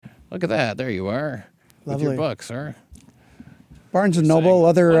Look at that. There you are. Lovely. With your book, sir. Barnes and Noble,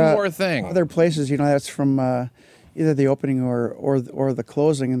 One more thing. other places. That's from either the opening or the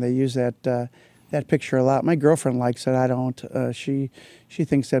closing, and they use that picture a lot. My girlfriend likes it. I don't. She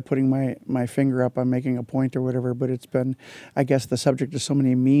thinks that putting my finger up, I'm making a point or whatever. But it's been, I guess, the subject of so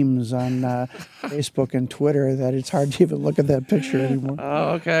many memes on Facebook and Twitter that it's hard to even look at that picture anymore. Oh,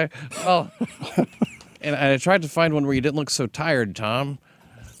 okay. Well, and I tried to find one where you didn't look so tired, Tom.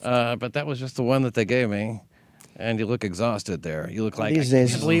 But that was just the one that they gave me. And you look exhausted there. You look like, I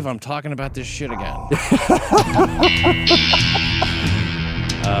can't believe I'm talking about this shit again.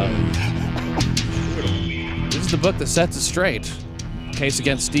 This is the book that sets it straight. Case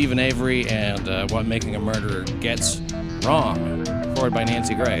against Stephen Avery and What Making a Murderer Gets Wrong. Forward by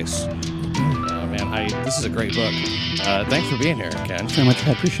Nancy Grace. This is a great book. Thanks for being here, Ken. Very much.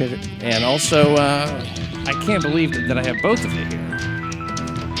 I appreciate it. And also, I can't believe that I have both of you here.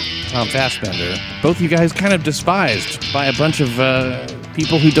 Tom Fassbender. Both of you guys kind of despised by a bunch of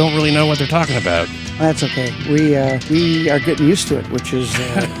people who don't really know what they're talking about. That's okay. We are getting used to it, which is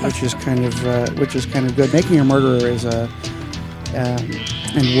kind of good. Making a Murderer is and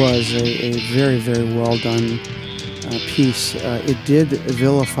was a very, very well done piece. It did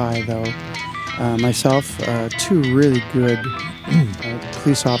vilify, though, myself, two really good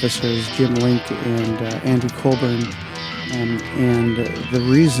police officers, Jim Link and Andy Colburn. And the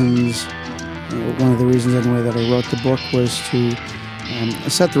reasons, one of the reasons anyway that I wrote the book was to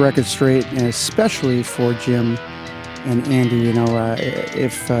set the record straight, and especially for Jim and Andy.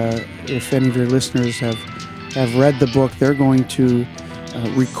 If any of your listeners have read the book, they're going to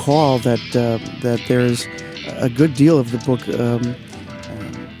recall that there's a good deal of the book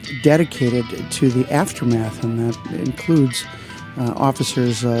dedicated to the aftermath, and that includes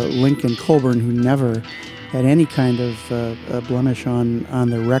officers Link and Colburn, who never had any kind of blemish on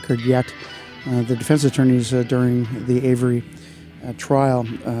their record yet. The defense attorneys during the Avery trial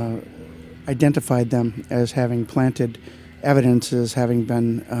identified them as having planted evidence, as having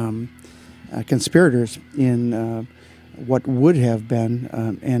been conspirators in what would have been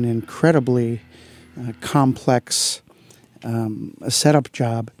an incredibly complex setup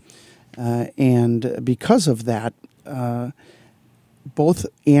job. And because of that, both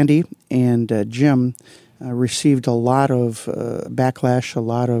Andy and Jim received a lot of backlash, a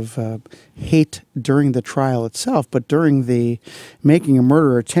lot of hate during the trial itself. But during the Making a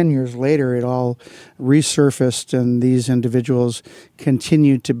Murderer, 10 years later, it all resurfaced, and these individuals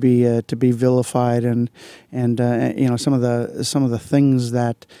continued to be vilified, and some of the things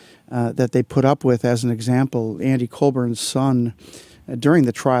that they put up with. As an example, Andy Colburn's son during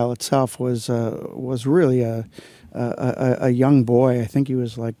the trial itself was really a young boy. I think he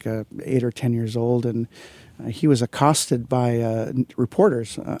was like 8 or 10 years old, and he was accosted by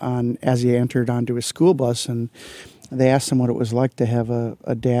reporters as he entered onto his school bus, and they asked him what it was like to have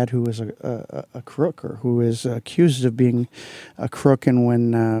a dad who was a crook, or who is accused of being a crook. And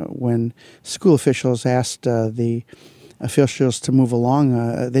when school officials asked the officials to move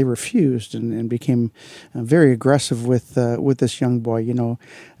along, they refused and became very aggressive with this young boy.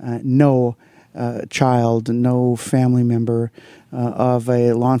 No child, no family member of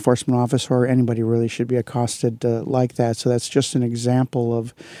a law enforcement officer or anybody really should be accosted like that. So that's just an example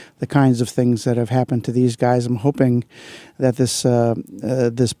of the kinds of things that have happened to these guys. I'm hoping that this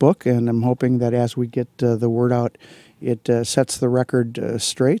book, and I'm hoping that as we get the word out, it sets the record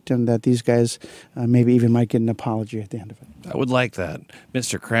straight, and that these guys maybe even might get an apology at the end of it. I would like that.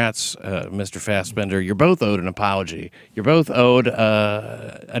 Mr. Kratz, Mr. Fassbender, you're both owed an apology. You're both owed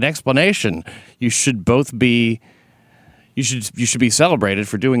an explanation. You should both be you should be celebrated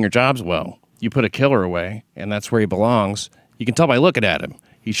for doing your jobs well. You put a killer away, and that's where he belongs. You can tell by looking at him.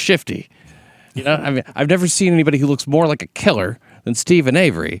 He's shifty. I've never seen anybody who looks more like a killer than Stephen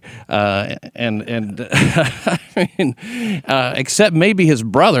Avery, except maybe his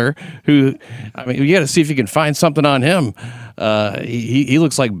brother, who, you got to see if you can find something on him. He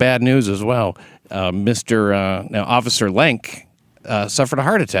looks like bad news as well. Now Officer Lenk suffered a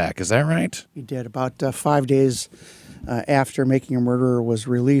heart attack. Is that right? He did. About 5 days after Making a Murderer was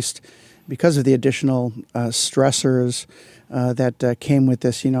released, because of the additional stressors that came with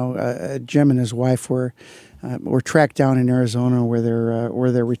this. Jim and his wife were tracked down in Arizona, where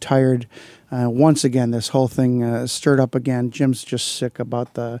they're retired. Once again, this whole thing stirred up again. Jim's just sick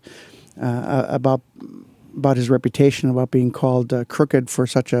about his reputation, about being called crooked for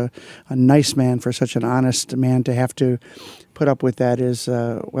such a nice man, for such an honest man. To have to put up with that is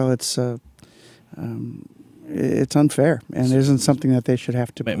it's unfair, and isn't something that they should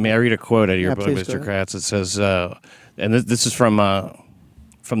have to. May I read a quote out of your book, please, Mr. Kratz? It says, and this is from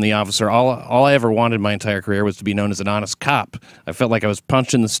from the officer. All I ever wanted my entire career was to be known as an honest cop. I felt like I was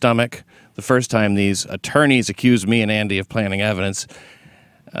punched in the stomach the first time these attorneys accused me and Andy of planting evidence.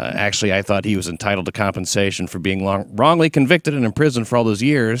 Actually, I thought he was entitled to compensation for being wrongly convicted and imprisoned for all those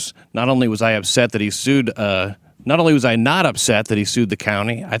years. Not only was I upset that he sued, not only was I not upset that he sued the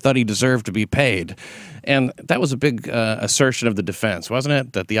county, I thought he deserved to be paid. And that was a big assertion of the defense, wasn't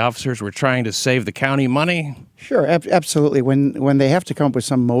it? That the officers were trying to save the county money? Sure, absolutely. When they have to come up with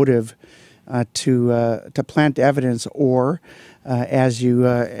some motive to plant evidence, or as you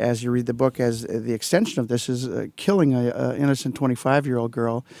read the book, as the extension of this is killing an innocent 25-year-old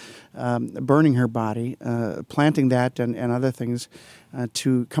girl, burning her body, planting that and other things,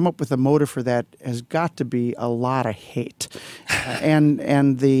 to come up with a motive for that has got to be a lot of hate.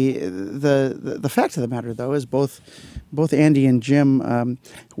 And the fact of the matter, though, is both Andy and Jim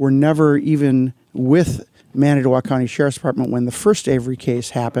were never even with Manitowoc County Sheriff's Department when the first Avery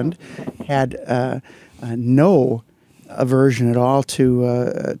case happened, had no aversion at all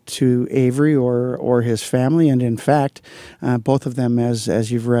to Avery or his family, and in fact, both of them,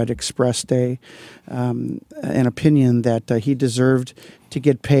 as you've read, expressed an opinion that he deserved to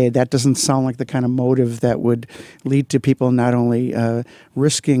get paid. That doesn't sound like the kind of motive that would lead to people not only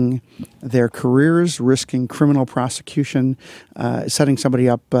risking their careers, risking criminal prosecution, setting somebody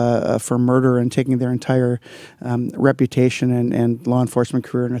up for murder and taking their entire reputation and law enforcement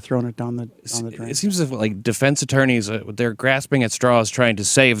career and throwing it down the drain. It seems as if like defense attorneys, they're grasping at straws trying to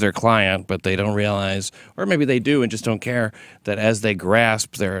save their client, but they don't realize, or maybe they do and just don't care, that as they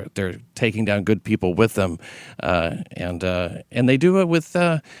grasp, they're taking down good people with them, and they do it with.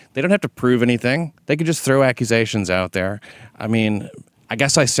 They don't have to prove anything. They can just throw accusations out there. I mean, I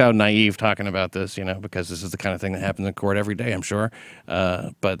guess I sound naive talking about this, because this is the kind of thing that happens in court every day, I'm sure.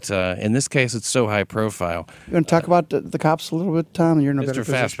 But in this case, it's so high profile. You want to talk about the cops a little bit, Tom? You're in a better Mr.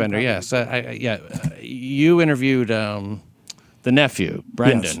 position. Fassbender, yes. You interviewed the nephew,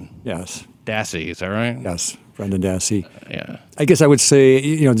 Brendan. Yes. Dassey, is that right? Yes, Brendan Dassey. Yeah. I guess I would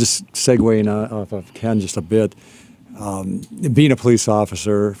say, just segueing off of Ken just a bit, being a police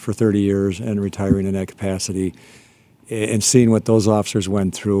officer for 30 years and retiring in that capacity and seeing what those officers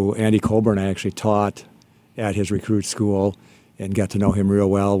went through. Andy Coburn I actually taught at his recruit school and got to know him real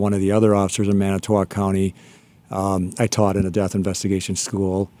well. One of the other officers in Manitowoc County, I taught in a death investigation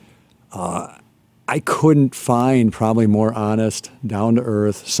school. I couldn't find probably more honest,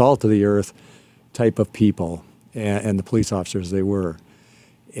 down-to-earth, salt-of-the-earth type of people, and the police officers they were.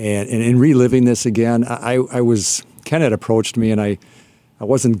 And in reliving this again, Ken had approached me, and I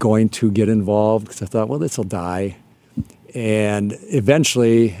wasn't going to get involved because I thought, well, this will die. And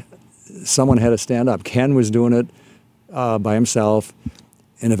eventually, someone had to stand up. Ken was doing it by himself,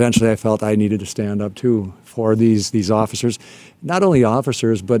 and eventually I felt I needed to stand up too for these officers. Not only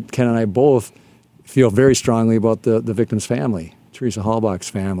officers, but Ken and I both feel very strongly about the victim's family, Teresa Hallbach's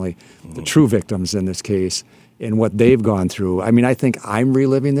family, the true victims in this case, and what they've gone through. I mean, I think I'm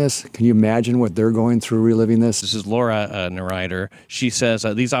reliving this. Can you imagine what they're going through reliving this? This is Laura, narrator. She says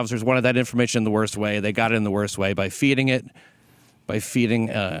these officers wanted that information in the worst way. They got it in the worst way by feeding it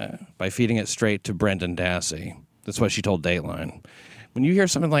straight to Brendan Dassey. That's what she told Dateline. When you hear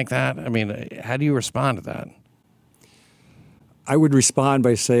something like that, I mean, how do you respond to that? I would respond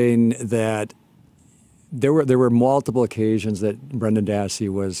by saying that there were multiple occasions that Brendan Dassey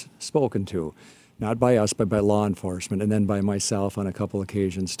was spoken to. Not by us, but by law enforcement, and then by myself on a couple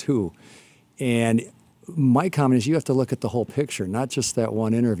occasions too. And my comment is you have to look at the whole picture, not just that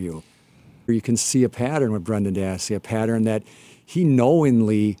one interview. You can see a pattern with Brendan Dassey, a pattern that he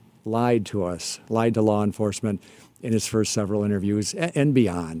knowingly lied to us, lied to law enforcement in his first several interviews and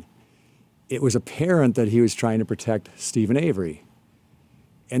beyond. It was apparent that he was trying to protect Stephen Avery.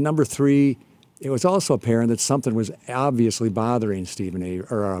 And number three, it was also apparent that something was obviously bothering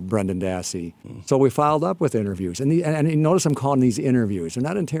Brendan Dassey. So we followed up with interviews. And you notice I'm calling these interviews. They're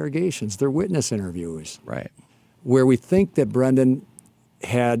not interrogations. They're witness interviews. Right. Where we think that Brendan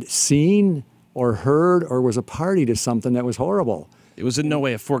had seen or heard or was a party to something that was horrible. It was in no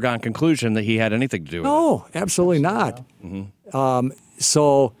way a foregone conclusion that he had anything to do with it. No, absolutely not. Mm-hmm.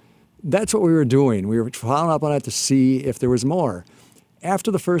 So that's what we were doing. We were following up on it to see if there was more. After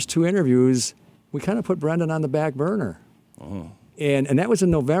the first two interviews, we kind of put Brendan on the back burner. Uh-huh. And that was in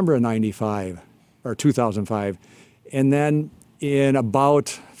November of 95, or 2005. And then in about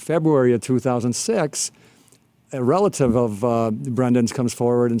February of 2006, a relative of Brendan's comes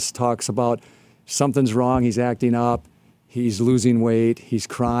forward and talks about something's wrong, he's acting up, he's losing weight, he's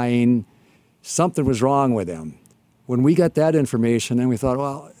crying. Something was wrong with him. When we got that information, then we thought,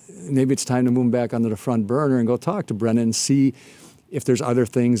 well, maybe it's time to move him back onto the front burner and go talk to Brendan and see if there's other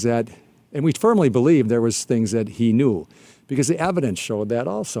things that, and we firmly believe there was things that he knew, because the evidence showed that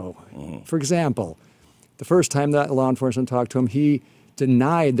also. For example, the first time that law enforcement talked to him, he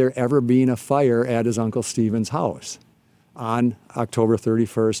denied there ever being a fire at his Uncle Stephen's house on October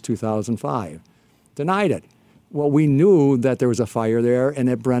 31st, 2005. Denied it. Well, we knew that there was a fire there and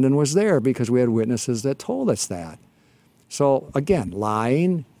that Brendan was there because we had witnesses that told us that. So again,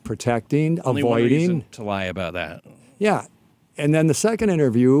 lying, protecting, Only one avoiding. reason to lie about that. Yeah. And then the second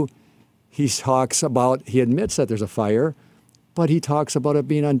interview, he admits that there's a fire, but he talks about it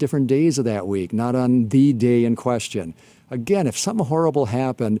being on different days of that week, not on the day in question. Again, if something horrible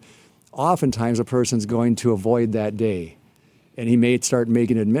happened, oftentimes a person's going to avoid that day. And he may start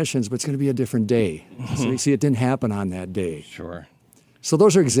making admissions, but it's going to be a different day. So you see, it didn't happen on that day. Sure. So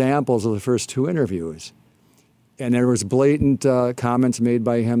those are examples of the first two interviews. And there was blatant comments made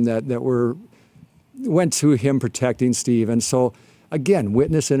by him that went to him protecting Stephen. So again,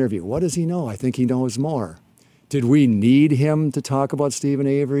 witness interview. What does he know? I think he knows more. Did we need him to talk about Stephen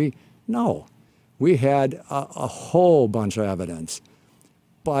Avery? No. We had a whole bunch of evidence.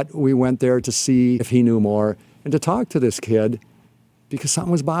 But we went there to see if he knew more and to talk to this kid because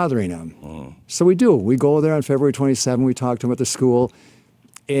something was bothering him. So we do. We go there on February 27. We talk to him at the school.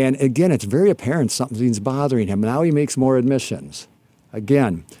 And again, it's very apparent something's bothering him. Now he makes more admissions.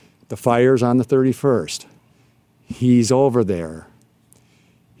 Again, the fire's on the 31st. He's over there.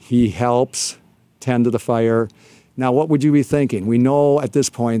 He helps tend to the fire. Now, what would you be thinking? We know at this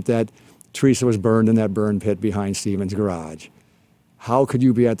point that Teresa was burned in that burn pit behind Stephen's garage. How could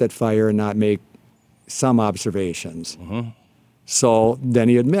you be at that fire and not make some observations? So then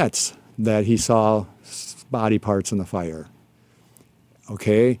he admits that he saw body parts in the fire.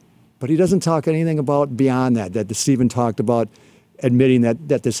 Okay? But he doesn't talk anything about beyond that Stephen talked about admitting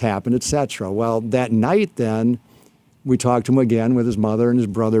that this happened, etc. Well, that night then, we talked to him again with his mother and his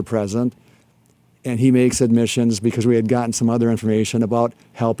brother present, and he makes admissions because we had gotten some other information about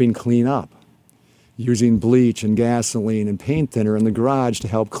helping clean up, using bleach and gasoline and paint thinner in the garage to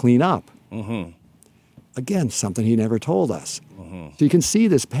help clean up. Again, something he never told us. So you can see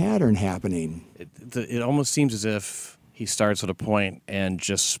this pattern happening. It almost seems as if he starts at a point and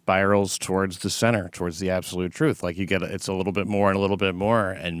just spirals towards the center, towards the absolute truth. Like it's a little bit more and a little bit more.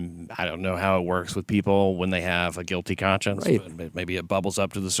 And I don't know how it works with people when they have a guilty conscience. Right. But maybe it bubbles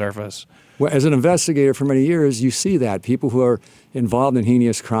up to the surface. Well, as an investigator for many years, you see that. People who are involved in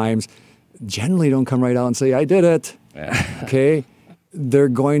heinous crimes generally don't come right out and say, I did it. Okay? They're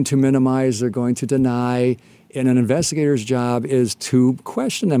going to minimize, they're going to deny. And an investigator's job is to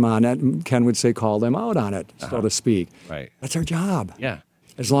question them on it. Ken would say, call them out on it, so to speak. Right. That's our job. Yeah.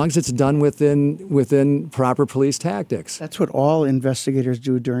 As long as it's done within proper police tactics. That's what all investigators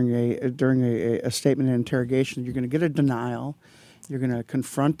do during a statement and interrogation. You're going to get a denial. You're going to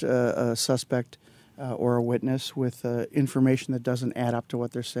confront a suspect or a witness with information that doesn't add up to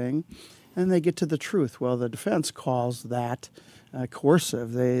what they're saying, and they get to the truth. Well, the defense calls that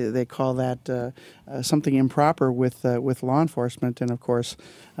coercive. They call that something improper with law enforcement, and of course,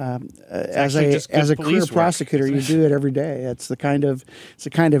 as a career prosecutor, you do it every day. It's the kind of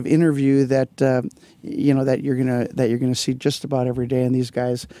interview that that you're gonna see just about every day. And these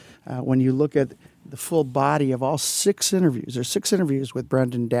guys, when you look at the full body of all 6 interviews. There's 6 interviews with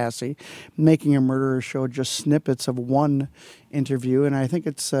Brendan Dassey. Making a Murderer showed just snippets of one interview, and I think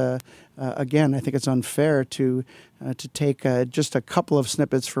it's again, I think it's unfair to take just a couple of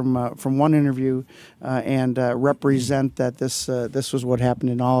snippets from one interview and represent that this was what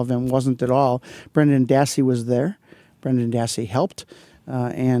happened in all of them. Wasn't at all. Brendan Dassey was there. Brendan Dassey helped,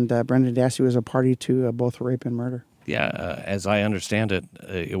 and Brendan Dassey was a party to both rape and murder. Yeah, as I understand it,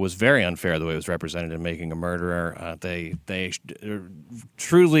 it was very unfair the way it was represented in Making a Murderer. They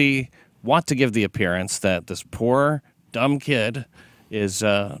truly want to give the appearance that this poor, dumb kid is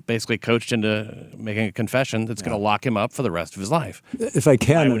basically coached into making a confession that's going to lock him up for the rest of his life. If I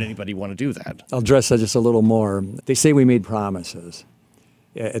can, why would anybody want to do that? I'll address that just a little more. They say we made promises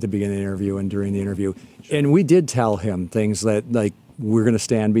at the beginning of the interview and during the interview. Sure. And we did tell him things that, like, we're going to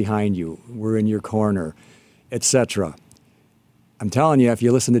stand behind you, we're in your corner, etc. I'm telling you, if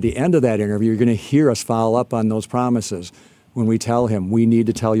you listen to the end of that interview, you're going to hear us follow up on those promises when we tell him, we need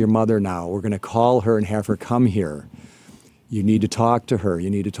to tell your mother now. We're going to call her and have her come here. You need to talk to her. You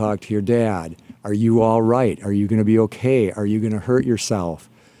need to talk to your dad. Are you all right? Are you going to be okay? Are you going to hurt yourself?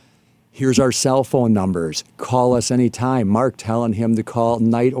 Here's our cell phone numbers. Call us anytime. Mark telling him to call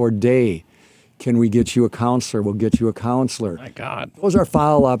night or day. Can we get you a counselor? We'll get you a counselor. My God. Those are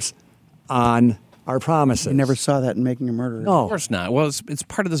follow-ups on our promises. You never saw that in Making a Murderer. No. Of course not. Well, it's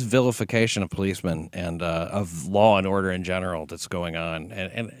part of this vilification of policemen and of law and order in general that's going on.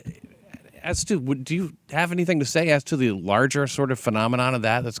 And as to, do you have anything to say as to the larger sort of phenomenon of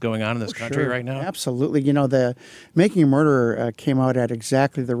that's going on in this country right now? Absolutely. The Making a Murderer came out at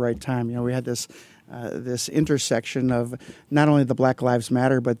exactly the right time. We had this intersection of not only the Black Lives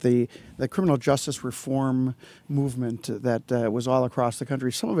Matter, but the criminal justice reform movement that was all across the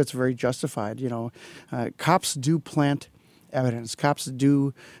country. Some of it's very justified. Cops do plant evidence. Cops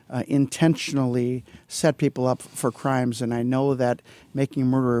do intentionally set people up for crimes, and I know that Making a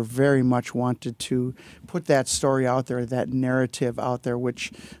Murderer very much wanted to put that story out there, that narrative out there,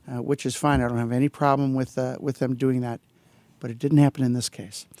 which is fine. I don't have any problem with them doing that, but it didn't happen in this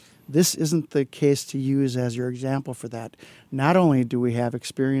case. This isn't the case to use as your example for that. Not only do we have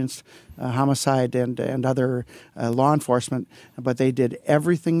experienced homicide and other law enforcement, but they did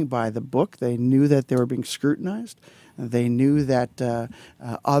everything by the book. They knew that they were being scrutinized. They knew that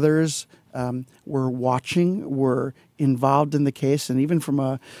others were watching, were involved in the case, and even from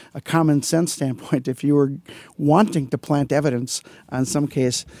a common sense standpoint, if you were wanting to plant evidence on some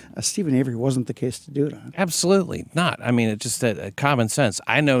case, Stephen Avery wasn't the case to do it on. Absolutely not. I mean, it's just common sense.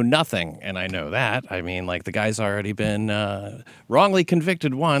 I know nothing, and I know that. I mean, like, the guy's already been wrongly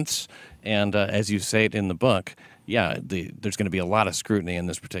convicted once, and as you say it in the book, yeah, there's going to be a lot of scrutiny in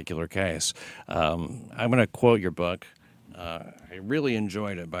this particular case. I'm going to quote your book. I really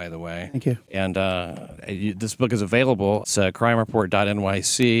enjoyed it, by the way. Thank you. And this book is available. It's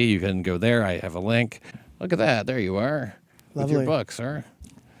crimereport.nyc. You can go there. I have a link. Look at that. There you are. Lovely. With your book, sir.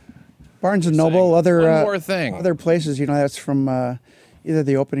 Barnes and Noble, One more thing. other places. That's from either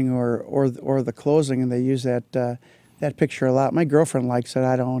the opening or the closing, and they use that picture a lot. My girlfriend likes it.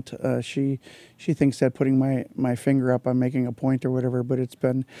 I don't. She thinks that putting my finger up, I'm making a point or whatever. But it's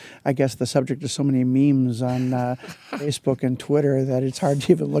been, I guess, the subject of so many memes on Facebook and Twitter that it's hard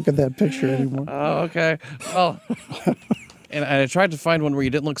to even look at that picture anymore. Oh, okay. Well, and I tried to find one where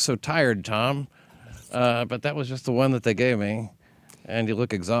you didn't look so tired, Tom, but that was just the one that they gave me. And you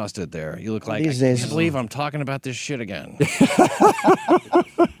look exhausted there. You look like, I can't believe I'm talking about this shit again.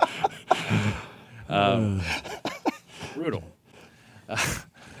 Brutal.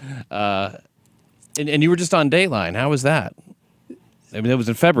 And you were just on Dateline. How was that? I mean, it was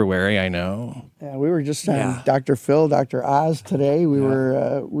in February, I know. Yeah, we were just on Dr. Phil, Dr. Oz today.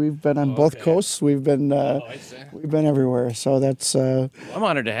 We've been on both coasts. We've been everywhere. So that's. I'm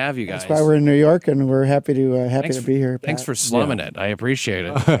honored to have you guys. That's why we're in New York, and we're happy to be here. Pat. Thanks for slumming it. I appreciate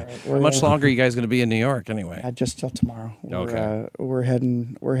it. How much longer are you guys going to be in New York anyway? Just till tomorrow. Okay. We're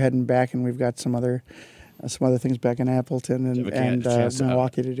heading back, and we've got some other things back in Appleton and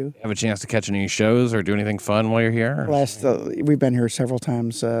Milwaukee to do. Have a chance to catch any shows or do anything fun while you're here? We've been here several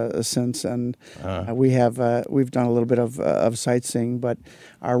times since, and we've done a little bit of sightseeing, but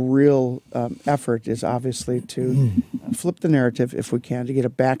our real effort is obviously to flip the narrative, if we can, to get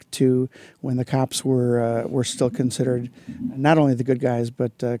it back to when the cops were still considered not only the good guys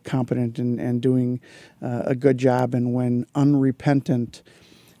but competent and doing a good job, and when unrepentant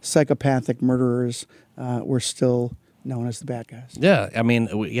psychopathic murderers were still known as the bad guys. Yeah, I mean,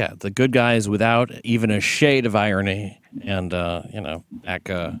 the good guys without even a shade of irony, and back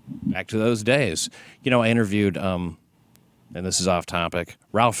to those days. I interviewed, and this is off topic,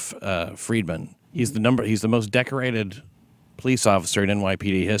 Ralph Friedman. He's the most decorated police officer in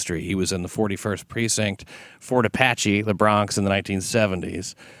NYPD history. He was in the 41st Precinct, Fort Apache, the Bronx, in the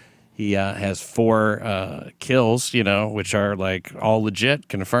 1970s. He has 4 kills, which are like all legit,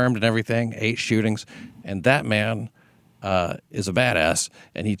 confirmed and everything, 8 shootings. And that man is a badass,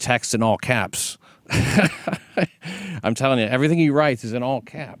 and he texts in all caps. I'm telling you, everything he writes is in all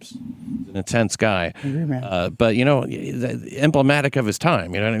caps. He's an intense guy. I agree, man. But, emblematic of his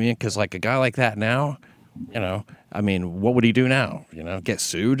time, you know what I mean? Because like a guy like that now, I mean, what would he do now? Get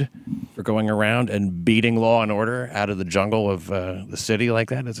sued for going around and beating law and order out of the jungle of the city like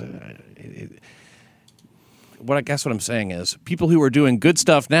that? What I'm saying is, people who are doing good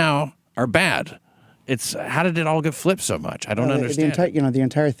stuff now are bad. It's how did it all get flipped so much? I don't understand. The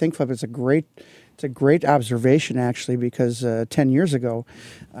entire thing flip. It's a great observation, actually, because 10 years ago,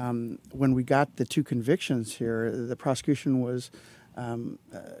 when we got the 2 convictions here, the prosecution was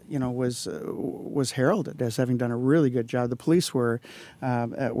heralded as having done a really good job. The police were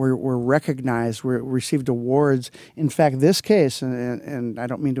recognized, received awards. In fact, this case, and I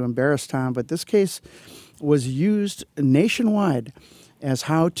don't mean to embarrass Tom, but this case was used nationwide as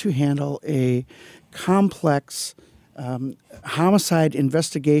how to handle a complex homicide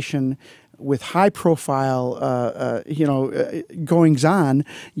investigation with high-profile, goings on.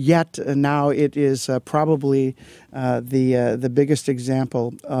 Yet now it is probably the biggest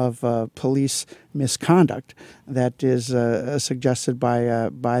example of police misconduct that is suggested by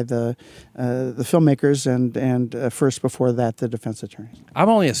the filmmakers and first before that the defense attorneys. I'm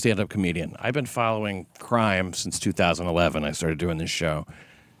only a stand-up comedian. I've been following crime since 2011. I started doing this show.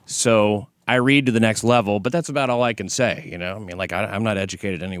 So I read to the next level, but that's about all I can say, you know? I mean, like, I'm not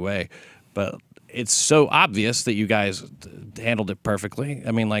educated anyway, but it's so obvious that you guys handled it perfectly.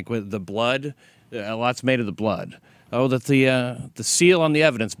 I mean, like, with the blood, a lot's made of the blood. Oh, that the seal on the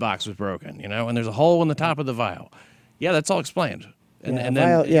evidence box was broken, you know, and there's a hole in the top of the vial. Yeah, that's all explained. And then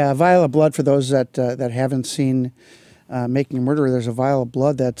a vial of blood, for those that haven't seen Making a Murderer, there's a vial of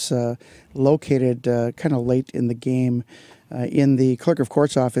blood that's located kind of late in the game in the clerk of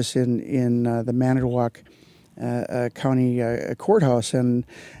court's office in the Manitowoc County courthouse. And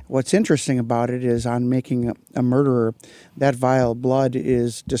what's interesting about it is on Making a Murderer, that vial of blood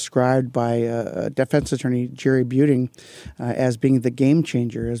is described by defense attorney Jerry Buting as being the game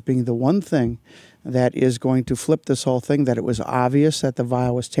changer, as being the one thing that is going to flip this whole thing, that it was obvious that the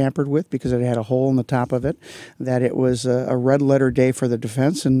vial was tampered with because it had a hole in the top of it, that it was a red letter day for the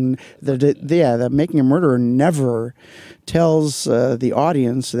defense, and the Making a Murderer never tells the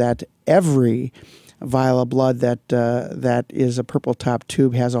audience that every vial of blood that is a purple top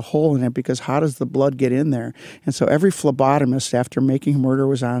tube has a hole in it, because how does the blood get in there? And so every phlebotomist after Making a Murder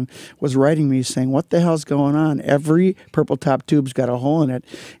was writing me saying, what the hell's going on? Every purple top tube's got a hole in it.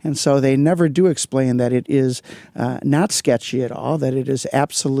 And so they never do explain that it is not sketchy at all, that it is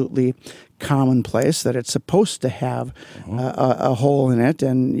absolutely commonplace, that it's supposed to have a hole in it.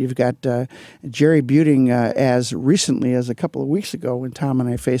 And you've got Jerry Buting as recently as a couple of weeks ago, when Tom and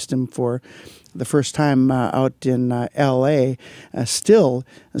I faced him for the first time out in L.A., still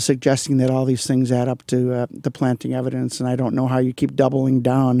suggesting that all these things add up to planting evidence. And I don't know how you keep doubling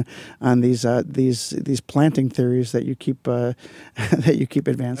down on these planting theories that you keep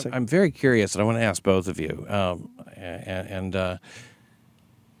advancing. I'm very curious, and I want to ask both of you.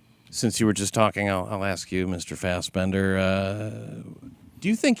 Since you were just talking, I'll ask you, Mr. Fassbender. Do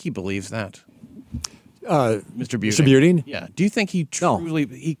you think he believes that? Mr. Buting. Mr. Buting? Yeah. Do you think he truly,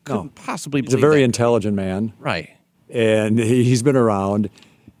 he couldn't possibly believe He's a very that? intelligent man. Right. And he's been around,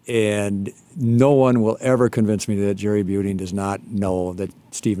 and no one will ever convince me that Jerry Buting does not know that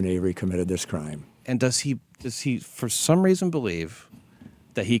Stephen Avery committed this crime. And does he for some reason believe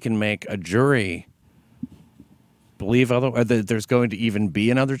that he can make a jury believe otherwise, that there's going to even be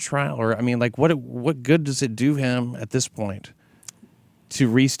another trial? Or, I mean, like, what good does it do him at this point to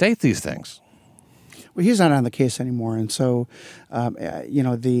restate these things? Well, he's not on the case anymore, and so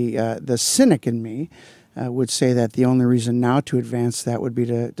the cynic in me would say that the only reason now to advance that would be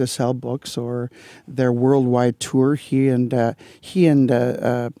to sell books or their worldwide tour. He and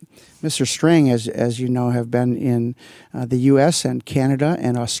Mr. Strang, as you know, have been in the U.S. and Canada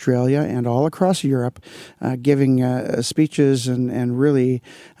and Australia and all across Europe, giving speeches and really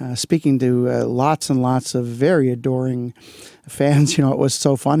speaking to lots and lots of very adoring fans. You know, what was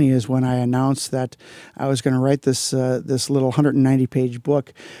so funny is when I announced that I was going to write this little 190-page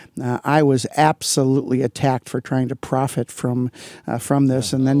book, I was absolutely attacked for trying to profit from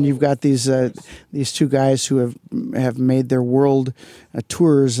this. And then you've got these two guys who have made their world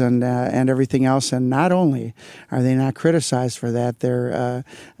tours and everything else, and not only are they not criticized for that, they're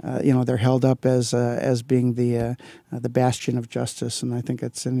held up as being the bastion of justice, and I think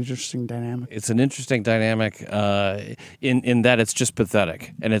it's an interesting dynamic. It's an interesting dynamic in that it's just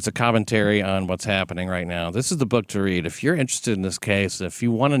pathetic, and it's a commentary on what's happening right now. This is the book to read if you're interested in this case. If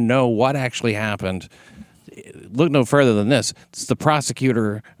you want to know what actually happened, look no further than this. It's the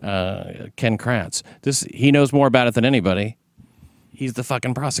prosecutor, Ken Kratz. He knows more about it than anybody. He's the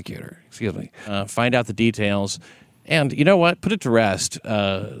fucking prosecutor. Excuse me. Find out the details. And you know what? Put it to rest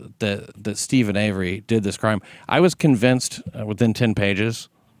that Stephen Avery did this crime. I was convinced within 10 pages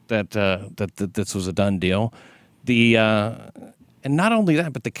that this was a done deal. And not only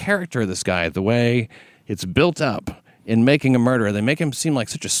that, but the character of this guy, the way it's built up in Making a Murderer, they make him seem like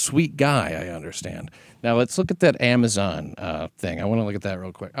such a sweet guy, I understand. Now, let's look at that Amazon thing. I want to look at that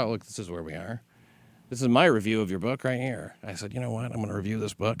real quick. Oh, look, this is where we are. This is my review of your book right here. I said, you know what? I'm going to review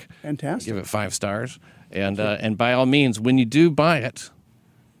this book. Fantastic. Give it 5 stars. And by all means, when you do buy it,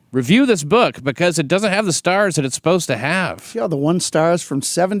 review this book, because it doesn't have the stars that it's supposed to have. See all the 1 stars from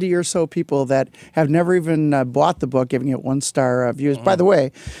 70 or so people that have never even bought the book, giving it 1-star reviews. By the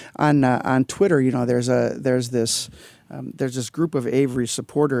way, on Twitter, you know, there's this group of Avery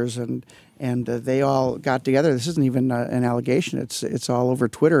supporters, and and they all got together. This isn't even an allegation. It's all over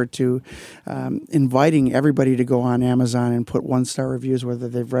Twitter to inviting everybody to go on Amazon and put 1-star reviews, whether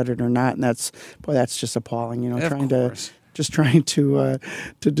they've read it or not. And that's just appalling. Trying to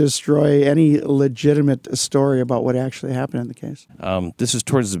destroy any legitimate story about what actually happened in the case. This is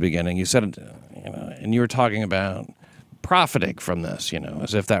towards the beginning. You said, and you were talking about profiting from this,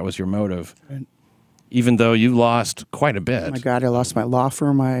 as if that was your motive. Right. Even though you lost quite a bit. Oh my God, I lost my law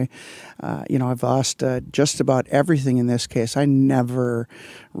firm. I've lost just about everything in this case. I never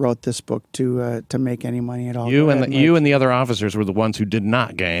wrote this book to make any money at all. You and the other officers were the ones who did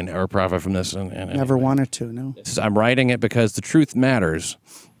not gain or profit from this. Never wanted to. No. I'm writing it because the truth matters,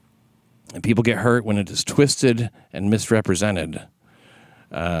 and people get hurt when it is twisted and misrepresented.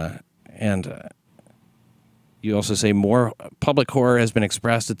 You also say more public horror has been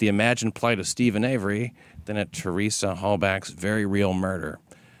expressed at the imagined plight of Steve and Avery than at Teresa Hallback's very real murder.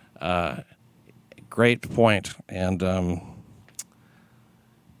 Great point, and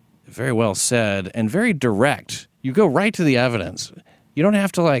very well said, and very direct. You go right to the evidence. You don't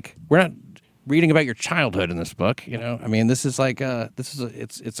have to we're not reading about your childhood in this book. I mean, this is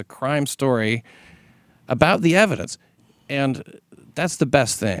it's a crime story about the evidence, and that's the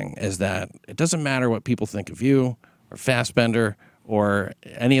best thing, is that it doesn't matter what people think of you or Fassbender or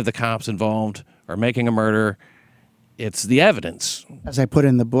any of the cops involved or making a murder. It's the evidence. As I put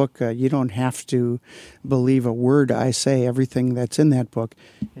in the book, you don't have to believe a word I say. Everything that's in that book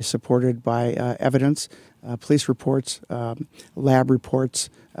is supported by evidence, police reports, lab reports,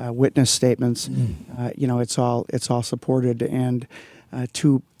 witness statements. It's all supported. And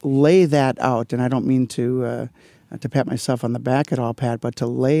to lay that out, and I don't mean to pat myself on the back at all, Pat, but to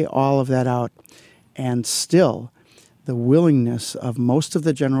lay all of that out, and still the willingness of most of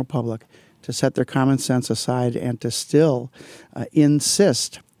the general public to set their common sense aside and to still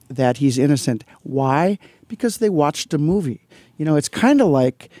insist that he's innocent. Why? Because they watched a movie. It's kind of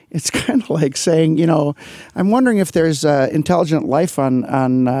like saying, I'm wondering if there's intelligent life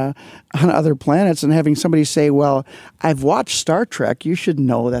on other planets, and having somebody say, well, I've watched Star Trek, you should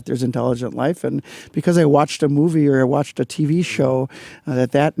know that there's intelligent life, and because I watched a movie or I watched a TV show,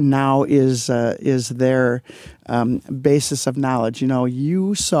 that now is their basis of knowledge.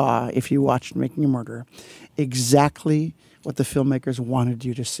 You saw, if you watched Making a Murderer, exactly what the filmmakers wanted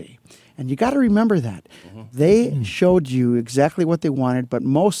you to see. And you got to remember that. They showed you exactly what they wanted, but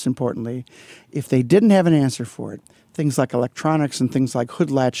most importantly, if they didn't have an answer for it, things like electronics and things like hood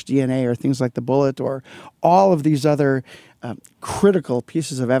latch DNA or things like the bullet or all of these other critical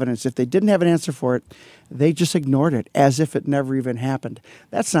pieces of evidence, if they didn't have an answer for it, they just ignored it as if it never even happened.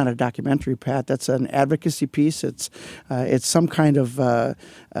 That's not a documentary, Pat. That's an advocacy piece. It's some kind of a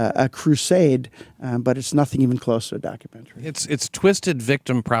crusade, but it's nothing even close to a documentary. It's twisted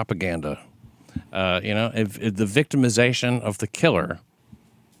victim propaganda. If the victimization of the killer.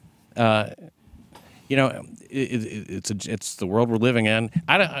 It's the world we're living in.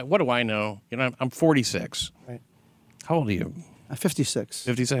 What do I know? I'm 46. Right. How old are you? 56.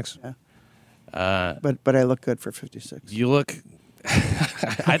 56. Yeah. But I look good for 56. You look.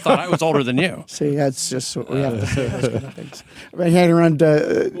 I thought I was older than you. See, that's just what we have to say. Those kind of things. I've been hanging around.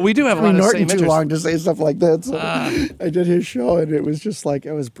 We do have a lot of Norton same too long to say stuff like that. So I did his show, and it was just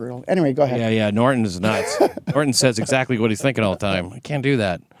it was brutal. Anyway, go ahead. Yeah. Norton is nuts. Norton says exactly what he's thinking all the time. I can't do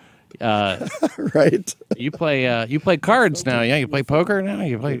that. Right. You play cards now, yeah? You play poker now?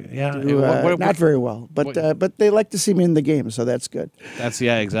 You play, yeah? Not very well, but they like to see me in the game, so that's good.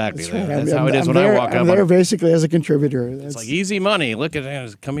 Exactly. That's right. That's how it is when I walk up. I'm there basically as a contributor. It's like easy money. Look at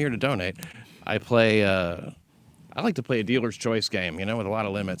it. Come here to donate. I like to play a dealer's choice game, with a lot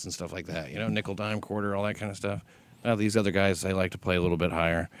of limits and stuff like that. Nickel, dime, quarter, all that kind of stuff. Now, these other guys, they like to play a little bit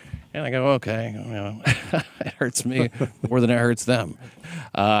higher. And I go, okay, it hurts me more than it hurts them.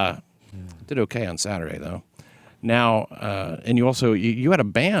 Did okay on Saturday, though. Now, and you also, you had a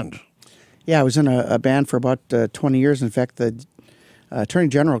band. Yeah, I was in a band for about 20 years. In fact, the Attorney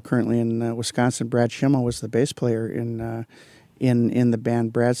General currently in Wisconsin, Brad Schimmel, was the bass player in the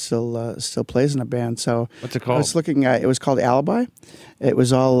band. Brad still plays in a band. So what's it called? I was looking at, it was called Alibi. It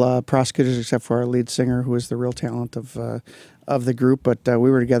was all prosecutors except for our lead singer, who was the real talent of the group. But we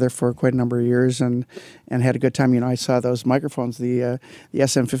were together for quite a number of years and had a good time. I saw those microphones, the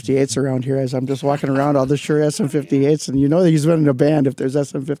SM58s around here as I'm just walking around. All the Shure SM58s, and he's been in a band if there's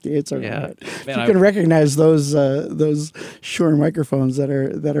SM58s around. Yeah, man, you can recognize those Shure microphones that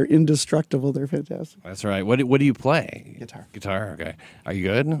are indestructible. They're fantastic. That's right. What do you play? Guitar. Okay. Are you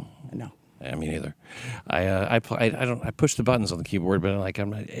good? No. Yeah, me neither. I push the buttons on the keyboard,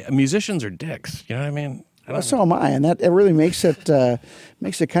 but musicians are dicks. You know what I mean? Well, so am I, and that it really makes it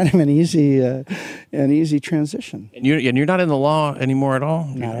kind of an easy transition. And you're not in the law anymore at all.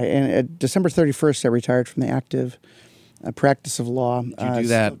 No, and December 31st, I retired from the active practice of law. Did you do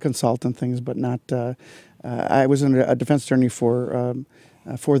that? Still consult and things, but not. I was a defense attorney for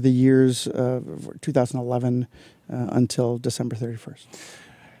the years 2011 until December 31st.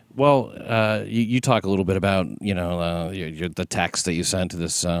 Well, you talk a little bit about the text that you sent to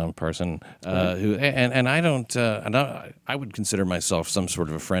this person who, and I don't, I would consider myself some sort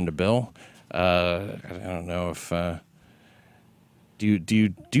of a friend of Bill. I don't know if do you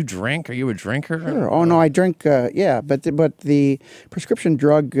drink? Are you a drinker? Sure. Oh no, I drink. Yeah, but the prescription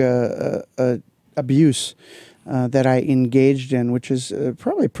drug abuse that I engaged in, which is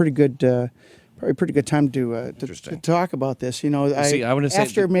probably pretty good time to talk about this. I would say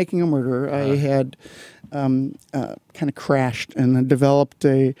after making a murder, I had kind of crashed and developed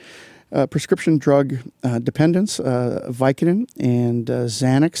a prescription drug dependence, Vicodin and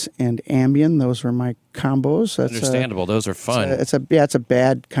Xanax and Ambien. Those were my combos. That's understandable. Those are fun. It's a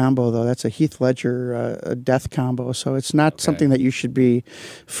bad combo though. That's a Heath Ledger death combo. So it's not something that you should be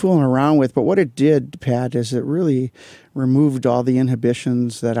fooling around with. But what it did, Pat, is it really removed all the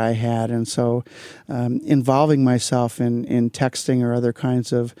inhibitions that I had, and so involving myself in texting or other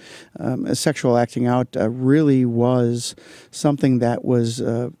kinds of sexual acting out really was something that was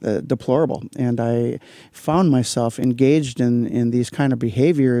deplorable. And I found myself engaged in these kind of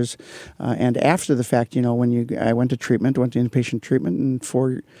behaviors, and after the fact, I went to inpatient treatment, and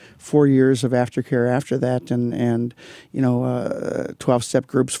 4 years of aftercare after that, and 12-step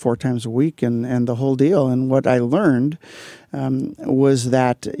groups 4 times a week, and the whole deal. And what I learned was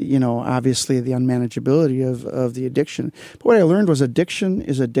that, obviously the unmanageability of the addiction. But what I learned was addiction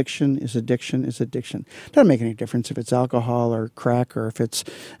is addiction is addiction is addiction. It doesn't make any difference if it's alcohol or crack or if it's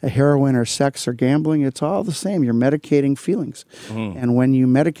heroin or sex or gambling. It's all the same. You're medicating feelings. Mm-hmm. And when you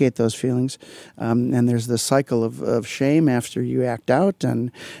medicate those feelings, and there's the cycle of shame after you act out,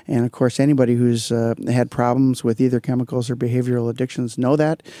 and of course anybody who's had problems with either chemicals or behavioral addictions know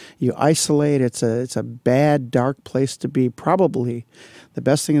that. You isolate. It's a bad, dark place to be. Probably the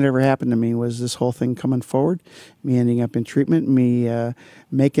best thing that ever happened to me was this whole thing coming forward, me ending up in treatment, me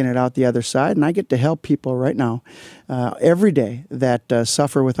making it out the other side. And I get to help people right now every day that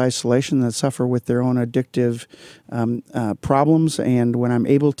suffer with isolation, that suffer with their own addictive problems. And when I'm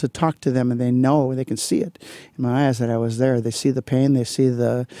able to talk to them and they know, they can see it in my eyes that I was there, they see the pain, they see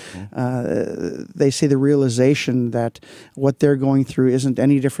the realization that what they're going through isn't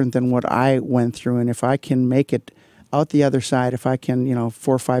any different than what I went through. And if I can make it out the other side, if I can,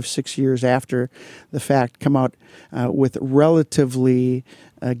 4, 5, 6 years after the fact, come out with relatively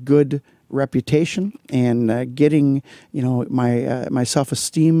good reputation and getting, my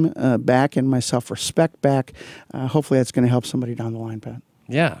self-esteem back and my self-respect back, hopefully that's going to help somebody down the line, Pat.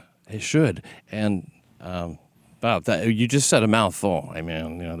 Yeah, it should. And wow, you just said a mouthful. I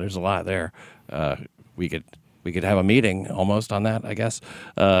mean, there's a lot there. We could have a meeting almost on that, I guess.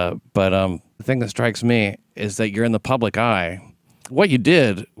 But the thing that strikes me is that you're in the public eye. What you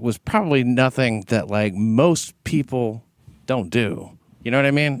did was probably nothing that most people don't do. You know what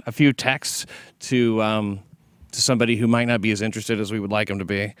I mean? A few texts to somebody who might not be as interested as we would like them to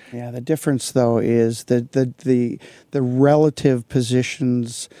be. Yeah, the difference though is the relative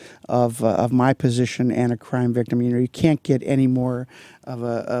positions of my position and a crime victim. You can't get any more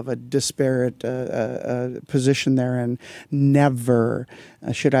of a disparate position there, and never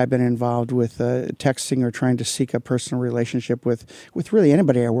should I have been involved with texting or trying to seek a personal relationship with really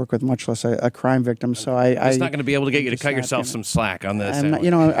anybody I work with, much less a crime victim. So it's not going to be able to get you to cut yourself some slack on this. And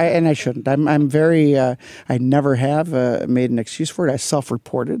I shouldn't. I'm very. I never have made an excuse for it. I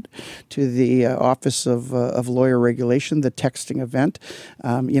self-reported to the Office of Lawyer Regulation the texting event.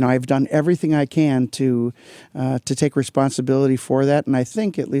 I've done everything I can to take responsibility for that. And I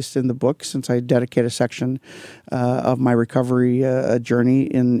think, at least in the book, since I dedicate a section of my recovery journey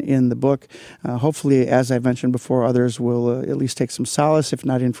in the book, hopefully, as I mentioned before, others will at least take some solace, if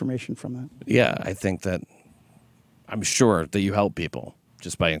not information, from that. Yeah, I think that I'm sure that you help people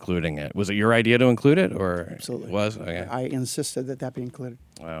just by including it. Was it your idea to include it, or absolutely it was? Okay. I insisted that be included.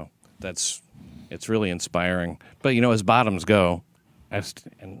 Wow, it's really inspiring. But as bottoms go,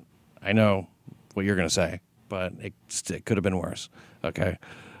 and I know what you're going to say, but it could have been worse. Okay.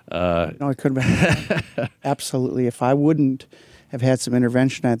 No, it could have been. Absolutely. If I wouldn't have had some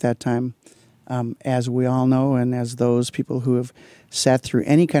intervention at that time, As we all know, and as those people who have sat through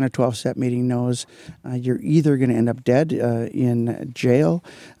any kind of 12-step meeting knows, you're either going to end up dead in jail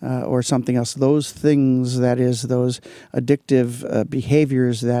or something else. Those things, that is, those addictive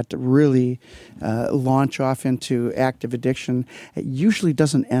behaviors that really launch off into active addiction, it usually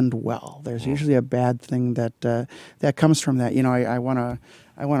doesn't end well. There's usually a bad thing that comes from that. I want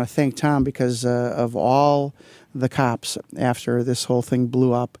to thank Tom because of all the cops after this whole thing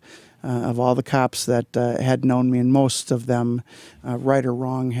blew up. Of all the cops that had known me, and most of them, right or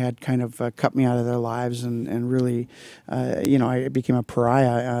wrong, had kind of cut me out of their lives and really, I became a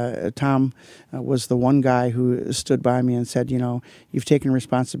pariah. Tom was the one guy who stood by me and said, you've taken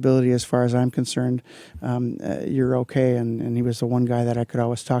responsibility as far as I'm concerned. You're okay. And he was the one guy that I could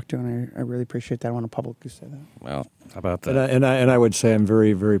always talk to, and I really appreciate that. I want to publicly say that. Well, how about that? And I would say I'm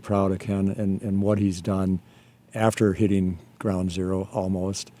very, very proud of Ken and what he's done after hitting ground zero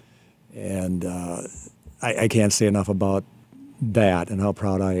almost. And I can't say enough about that and how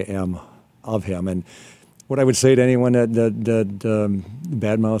proud I am of him. And what I would say to anyone that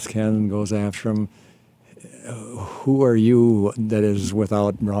badmouths Ken, goes after him, who are you that is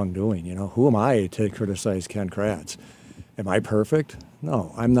without wrongdoing? Who am I to criticize Ken Kratz? Am I perfect?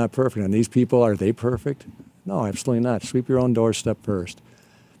 No, I'm not perfect. And these people, are they perfect? No, absolutely not. Sweep your own doorstep first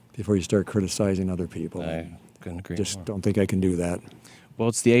before you start criticizing other people. I couldn't agree Just more. don't think I can do that. Well,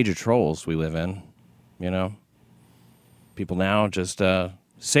 it's the age of trolls we live in, People now just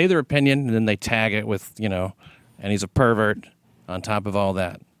say their opinion, and then they tag it with, and he's a pervert on top of all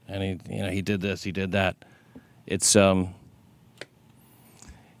that. And he did this, he did that. It's,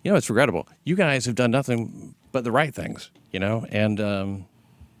 it's regrettable. You guys have done nothing but the right things, and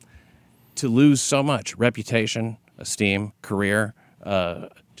to lose so much reputation, esteem, career,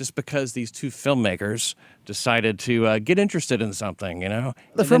 just because these two filmmakers decided to get interested in something,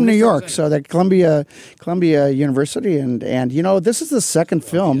 They're from New York, so they're Columbia University, and this is the second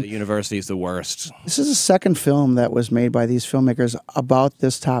film. The university is the worst. This is the second film that was made by these filmmakers about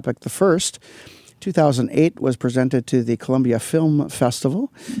this topic. The first, 2008, was presented to the Columbia Film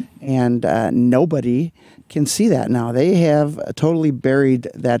Festival, and nobody can see that now. They have totally buried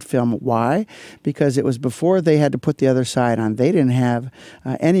that film. Why? Because it was before they had to put the other side on. They didn't have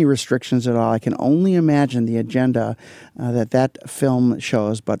any restrictions at all. I can only imagine the agenda that film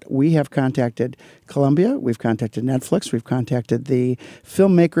shows. But we have contacted Columbia, we've contacted Netflix, we've contacted the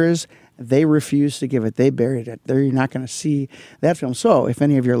filmmakers. They refused to give it. They buried it. They're not going to see that film. So if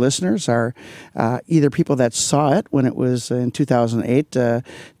any of your listeners are either people that saw it when it was in 2008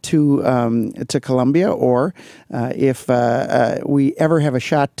 to Columbia, or if we ever have a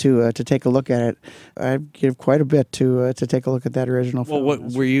shot to take a look at it, I'd give quite a bit to take a look at that original film. Well,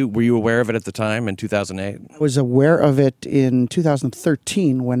 were you aware of it at the time in 2008? I was aware of it in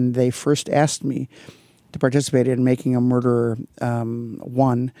 2013 when they first asked me to participate in Making a Murderer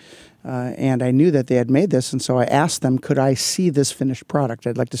 1. And I knew that they had made this, and so I asked them, could I see this finished product?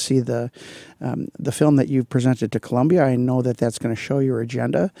 I'd like to see the film that you've presented to Columbia. I know that that's going to show your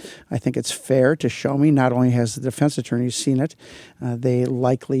agenda. I think it's fair to show me. Not only has the defense attorneys seen it, they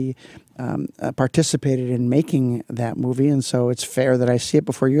likely participated in making that movie, and so it's fair that I see it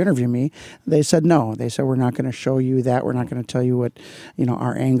before you interview me. They said no. They said, we're not going to show you that. We're not going to tell you what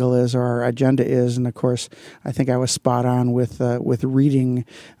our angle is or our agenda is. And of course, I think I was spot on with reading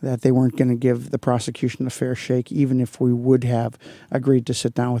that they weren't going to give the prosecution a fair shake, even if we would have agreed to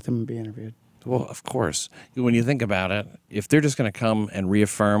sit down with them and be interviewed. Well, of course. When you think about it, if they're just going to come and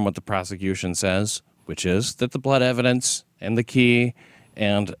reaffirm what the prosecution says, which is that the blood evidence and the key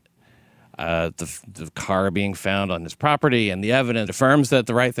and the car being found on this property and the evidence affirms that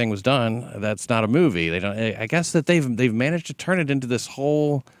the right thing was done, that's not a movie. They don't. I guess that they've managed to turn it into this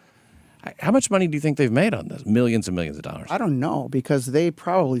whole. How much money do you think they've made on this? Millions and millions of dollars. I don't know, because they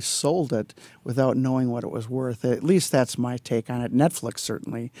probably sold it without knowing what it was worth. At least that's my take on it. Netflix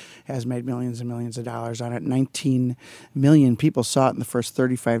certainly has made millions and millions of dollars on it. 19 million people saw it in the first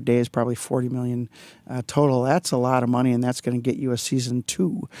 35 days, probably 40 million total. That's a lot of money, and that's going to get you a season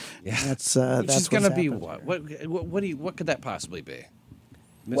 2. Yeah. That's going to be happened. what could that possibly be?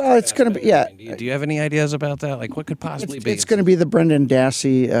 Mr. Well, it's going to be, yeah. Do you have any ideas about that? Like, what could possibly be? It's going to be the Brendan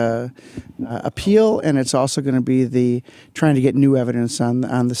Dassey appeal, and it's also going to be the trying to get new evidence on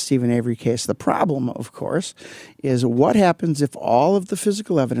the Stephen Avery case. The problem, of course, is what happens if all of the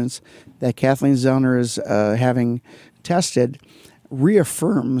physical evidence that Kathleen Zellner is having tested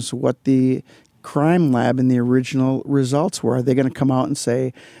reaffirms what the crime lab in the original results were. Are they going to come out and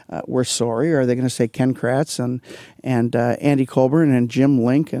say, we're sorry? Or are they going to say Ken Kratz and Andy Colburn and Jim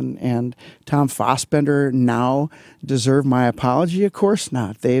Link and Tom Fassbender now deserve my apology? Of course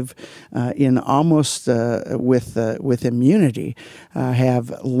not. They've, in almost with immunity, have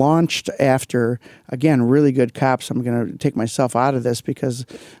launched after, again, really good cops. I'm going to take myself out of this because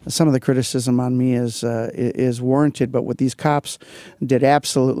some of the criticism on me is warranted, but what these cops did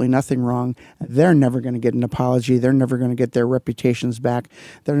absolutely nothing wrong. They're never going to get an apology. They're never going to get their reputations back.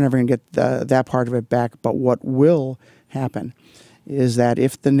 They're never going to get that part of it back. But what will happen is that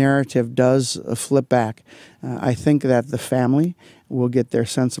if the narrative does flip back, I think that the family will get their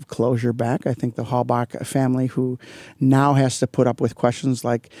sense of closure back. I think the Halbach family, who now has to put up with questions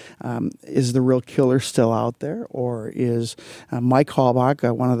like, is the real killer still out there? Or is Mike Halbach,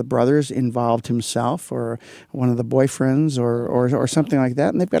 one of the brothers, involved himself, or one of the boyfriends, or something like that?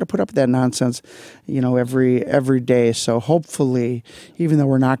 And they've got to put up with that nonsense, every day. So hopefully, even though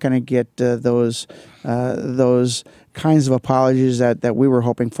we're not going to get those kinds of apologies that we were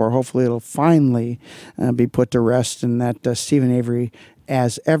hoping for, hopefully it'll finally be put to rest, and that Stephen Avery,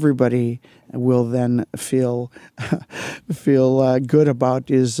 as everybody will then feel good about,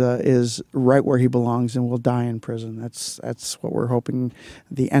 is right where he belongs and will die in prison. That's what we're hoping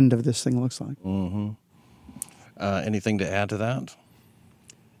the end of this thing looks like. Mm-hmm. Anything to add to that?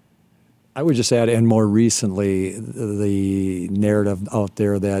 I would just add, and more recently, the narrative out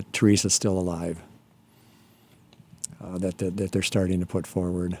there that Teresa's still alive. That they're starting to put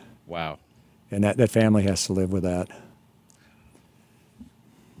forward. Wow. And that family has to live with that.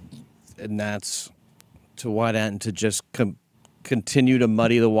 And that's to what end? To just continue to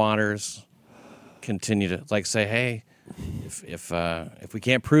muddy the waters, continue to say, hey, if we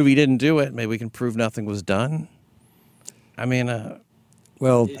can't prove he didn't do it, maybe we can prove nothing was done. I mean,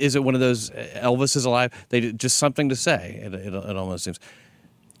 well, is it one of those Elvis is alive? They just something to say. It almost seems.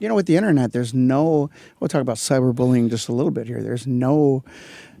 With the internet, we'll talk about cyberbullying just a little bit here. There's no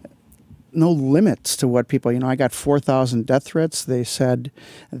limits to what people, I got 4,000 death threats. They said,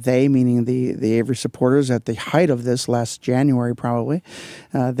 meaning the Avery supporters, at the height of this last January probably,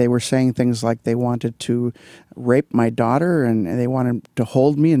 they were saying things like they wanted to rape my daughter, and they wanted to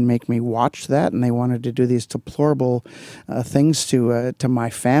hold me and make me watch that, and they wanted to do these deplorable things to my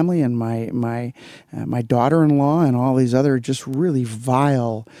family and my daughter-in-law and all these other just really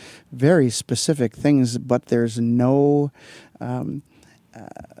vile, very specific things. But there's no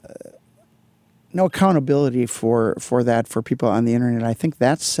accountability for that for people on the internet. I think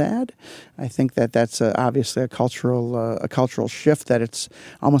that's sad. I think that's obviously a cultural shift, that it's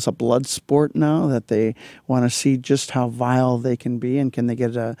almost a blood sport now, that they want to see just how vile they can be, and can they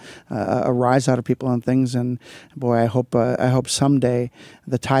get a rise out of people on things. And boy, I hope someday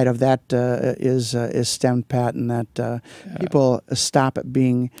the tide of that is stemmed, Pat, and that people stop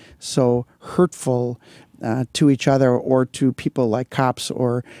being so hurtful to each other, or to people like cops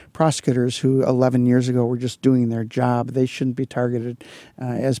or prosecutors who 11 years ago were just doing their job. They shouldn't be targeted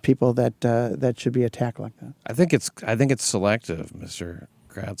as people that should be attacked like that. I think it's selective, Mr.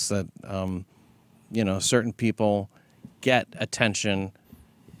 Kratz, that certain people get attention.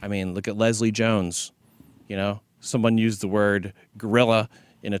 I mean, look at Leslie Jones. Someone used the word gorilla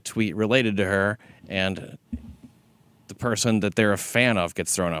in a tweet related to her, and the person that they're a fan of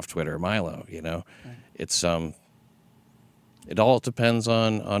gets thrown off Twitter. Milo, Right. It's it all depends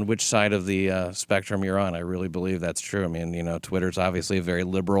on which side of the spectrum you're on. I really believe that's true. I mean, Twitter's obviously a very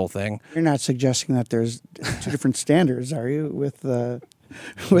liberal thing. You're not suggesting that there's two different standards, are you, with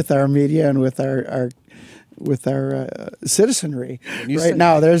our media and with our citizenry right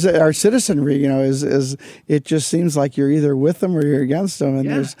now? There's our citizenry, is it just seems like you're either with them or you're against them, and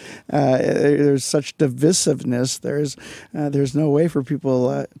there's such divisiveness. There's no way for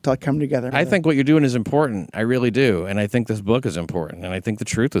people to come together. I think what you're doing is important. I really do, and I think this book is important, and I think the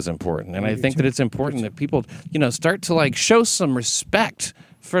truth is important, and I think that it's important that people, start to show some respect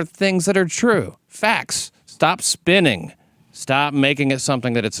for things that are true, facts. Stop spinning. Stop making it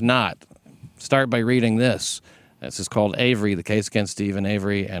something that it's not. Start by reading this. This is called Avery, the case against Stephen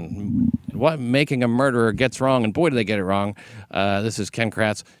Avery, and what making a murderer gets wrong, and boy, do they get it wrong. This is Ken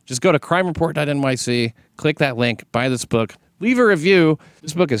Kratz. Just go to crimereport.nyc, click that link, buy this book. leave a review.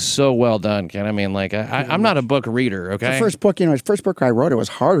 This book is so well done, Ken. I mean, like, I'm not a book reader, okay? The first book I wrote, it was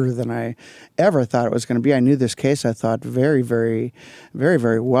harder than I ever thought it was going to be. I knew this case, I thought, very, very, very,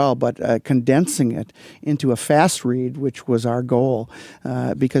 very well, but condensing it into a fast read, which was our goal,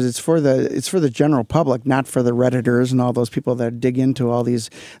 because it's for the general public, not for the Redditors and all those people that dig into all these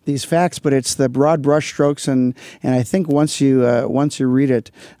facts, but it's the broad brushstrokes, and I think once you read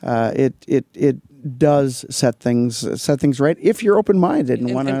it, it does set things right if you're open-minded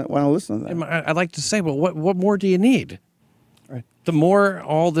and want to listen to that. I'd like to say, well, what more do you need? Right. The more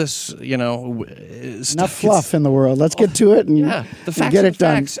all this, enough fluff in the world. Let's get to it and the facts get are it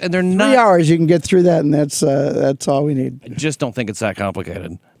done. Facts, and they're 3 not. hours you can get through that, and that's all we need. I just don't think it's that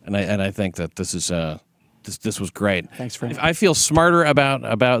complicated, and I think that this is this was great. Thanks, Frank. I feel smarter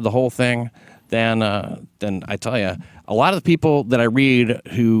about the whole thing than I tell you. A lot of the people that I read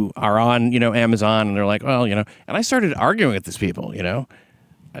who are on Amazon, and they're like, well, and I started arguing with these people,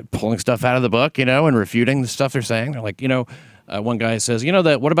 pulling stuff out of the book, and refuting the stuff they're saying. They're like, one guy says,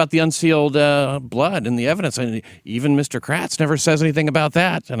 what about the unsealed blood and the evidence? And even Mr. Kratz never says anything about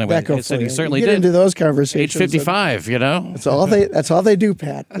that. And I said he certainly did. Get into those conversations. Age 55, That's all they do,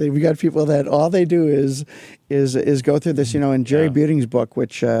 Pat. We got people that all they do is go through this. In Jerry Buting's book,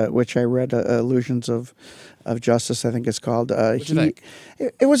 which I read, Illusions of Justice, I think it's called. What'd you think?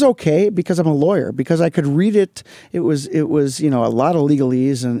 It was okay because I'm a lawyer, because I could read it. It was a lot of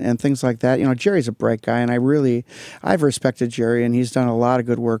legalese and things like that. Jerry's a bright guy, and I've respected Jerry, and he's done a lot of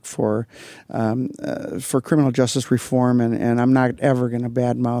good work for criminal justice reform, and I'm not ever going to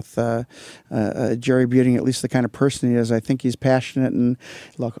badmouth Jerry Buting, at least the kind of person he is. I think he's passionate, and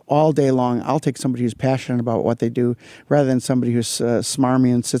look, all day long, I'll take somebody who's passionate about what they do rather than somebody who's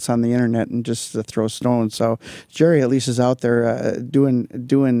smarmy and sits on the internet and just throws stones. So Jerry at least is out there doing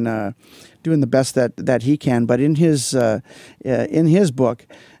the best that he can. But in his book,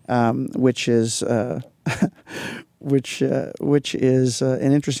 which is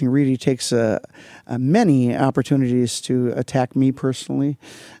an interesting read, he takes many opportunities to attack me personally,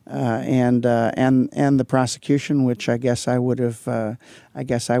 and the prosecution, which I guess I would have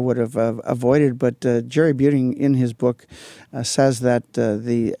avoided. But Jerry Buting in his book says that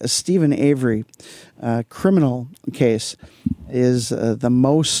the Stephen Avery criminal case is the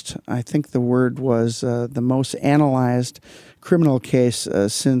most, I think the word was the most analyzed criminal case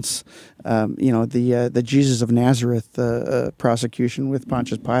since the Jesus of Nazareth prosecution with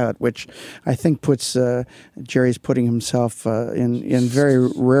Pontius Pilate, which I think puts Jerry's putting himself in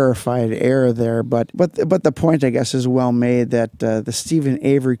very rarefied air there. But the point, I guess, is well made that the Stephen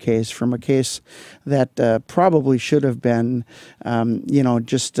Avery case, from a case that probably should have been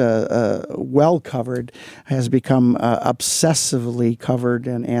just well covered, has become obsessively covered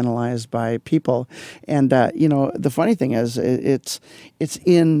and analyzed by people. And the funny thing is, it's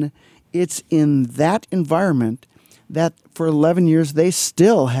in that environment that for 11 years they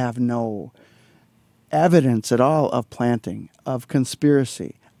still have no evidence at all of planting, of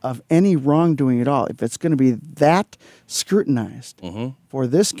conspiracy, of any wrongdoing at all. If it's going to be that scrutinized for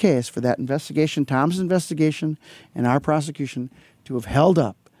this case, for that investigation, Tom's investigation and our prosecution, to have held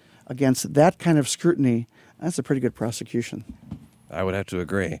up against that kind of scrutiny, that's a pretty good prosecution. I would have to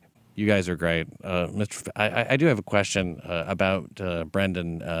agree. You guys are great. I do have a question about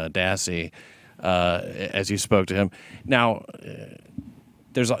Brendan Dassey as you spoke to him. Now,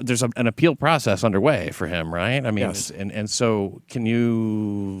 there's an appeal process underway for him, right? I mean, yes. And so can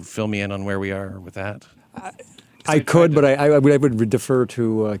you fill me in on where we are with that? I could, but I would defer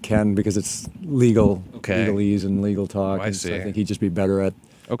to Ken because it's legalese and legal talk. I see. So I think he'd just be better at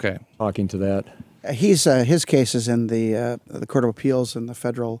talking to that. His case is in the Court of Appeals in the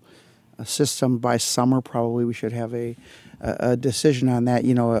federal system. By summer, probably we should have a decision on that.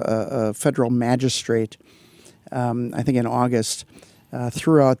 A federal magistrate, I think in August,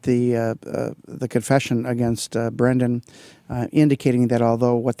 threw out the confession against Brendan, indicating that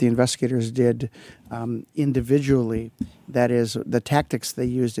although what the investigators did individually, that is, the tactics they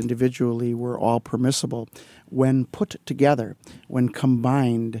used individually, were all permissible, when put together, when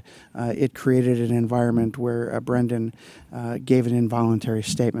combined, it created an environment where Brendan gave an involuntary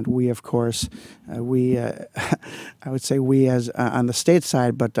statement. We, of course, I would say we as on the state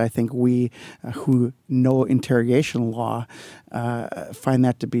side, but I think we who know interrogation law find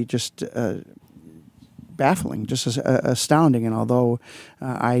that to be just baffling, just astounding. And although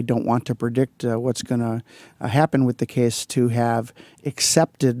I don't want to predict what's going to happen with the case, to have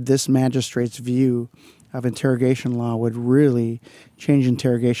accepted this magistrate's view of interrogation law would really change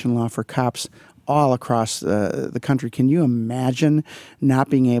interrogation law for cops all across the country. Can you imagine not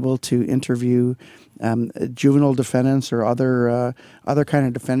being able to interview juvenile defendants or other kind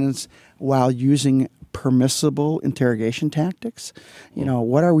of defendants while using permissible interrogation tactics? You know,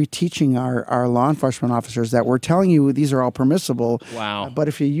 what are we teaching our law enforcement officers, that we're telling you these are all permissible? Wow. But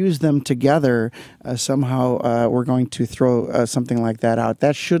if you use them together, somehow we're going to throw something like that out.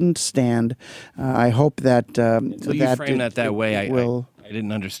 That shouldn't stand. I hope that Until you frame that way, I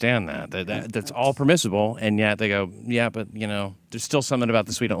didn't understand that's all permissible, and yet they go, yeah, but there's still something about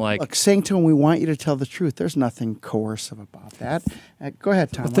this we don't like. Look, saying to them, we want you to tell the truth. There's nothing coercive about that. Go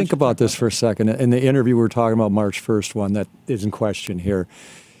ahead, Tom. Well, think about this for a second. In the interview we're talking about, March 1st one that is in question here,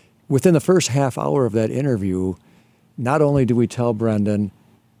 within the first half hour of that interview, not only do we tell Brendan,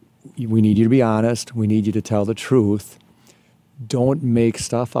 we need you to be honest, we need you to tell the truth, don't make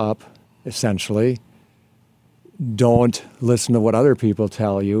stuff up, essentially. Don't listen to what other people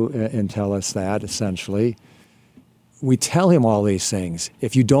tell you and tell us that, essentially. We tell him all these things.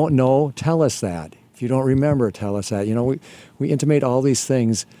 If you don't know, tell us that. If you don't remember, tell us that. We intimate all these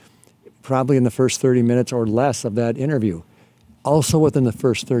things probably in the first 30 minutes or less of that interview. Also within the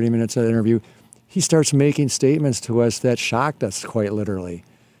first 30 minutes of that interview, he starts making statements to us that shocked us quite literally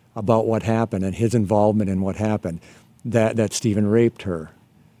about what happened and his involvement in what happened. That Stephen raped her.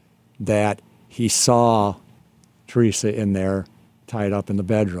 That he saw Teresa in there, tied up in the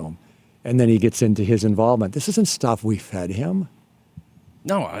bedroom. And then he gets into his involvement. This isn't stuff we fed him.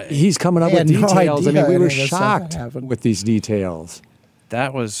 No. He's coming up with details. I mean, we were shocked with these details.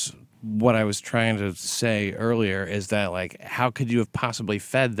 That was what I was trying to say earlier, is that, like, how could you have possibly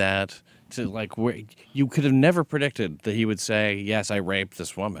fed that to, like, where you could have never predicted that he would say, yes, I raped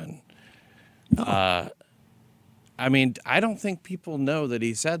this woman. I mean, I don't think people know that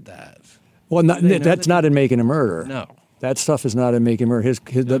he said that. Well, that's not in Making a Murder. No. That stuff is not in Making a Murder.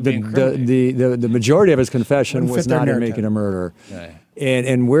 The majority of his confession was not in Making a Murder. Yeah.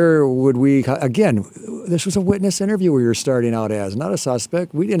 And where would we, again, this was a witness interview we were starting out as, not a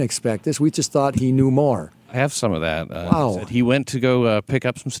suspect. We didn't expect this. We just thought he knew more. I have some of that. Wow. He went to go pick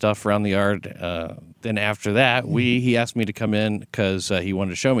up some stuff around the yard. Then after that, he asked me to come in because he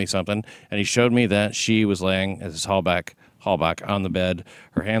wanted to show me something. And he showed me that she was laying as his Hallback on the bed.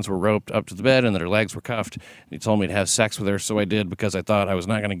 Her hands were roped up to the bed and that her legs were cuffed. And he told me to have sex with her, so I did, because I thought I was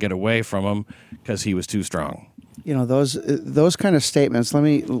not going to get away from him because he was too strong. Those kind of statements. Let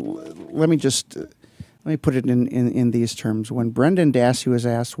me put it in these terms. When Brendan Dassey was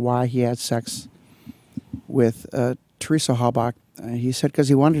asked why he had sex with Teresa Hallbach, he said because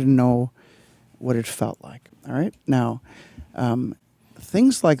he wanted to know what it felt like. All right. Now,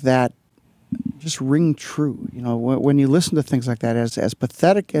 things like that just ring true. When you listen to things like that, as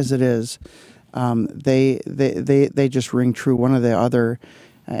pathetic as it is, they just ring true. One of the other,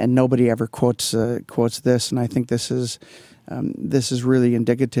 and nobody ever quotes this, and I think this is really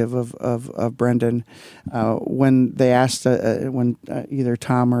indicative of Brendan. When they asked, either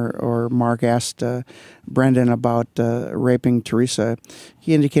Tom or Mark asked Brendan about raping Teresa,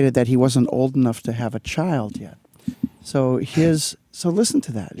 he indicated that he wasn't old enough to have a child yet. So listen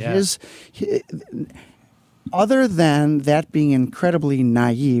to that. Yeah. Other than that being incredibly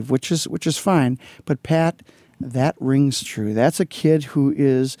naive, which is fine, but Pat, that rings true. That's a kid who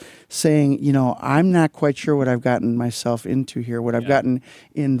is saying, I'm not quite sure what I've gotten myself into here, what I've gotten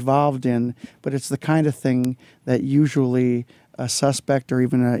involved in, but it's the kind of thing that usually a suspect or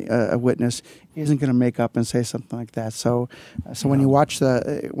even a witness isn't going to make up and say something like that. So when you watch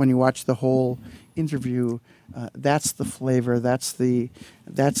the whole interview, that's the flavor, that's the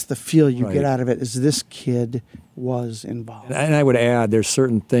feel you get out of it, is this kid was involved. And I would add, there's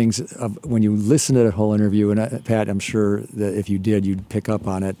certain things when you listen to the whole interview, and Pat, I'm sure that if you did, you'd pick up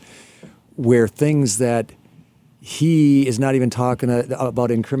on it, where things that he is not even talking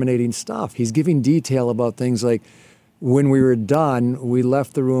about incriminating stuff. He's giving detail about things like, when we were done, we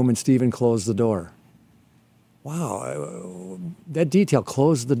left the room and Stephen closed the door. Wow, that detail,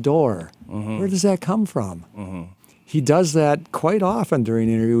 closed the door. Mm-hmm. Where does that come from? Mm-hmm. He does that quite often during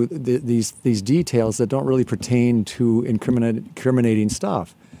the interview, these details that don't really pertain to incriminating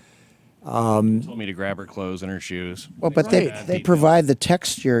stuff. Told me to grab her clothes and her shoes. Well, but they provide the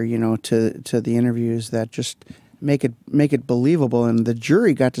texture, to the interviews that just make it believable, and the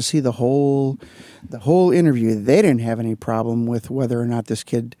jury got to see the whole interview. They didn't have any problem with whether or not this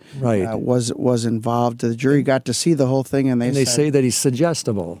kid was involved. The jury got to see the whole thing, and they say that he's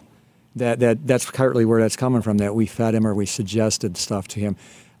suggestible. That's partly where that's coming from. That we fed him or we suggested stuff to him.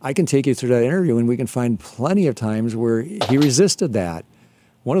 I can take you through that interview, and we can find plenty of times where he resisted that.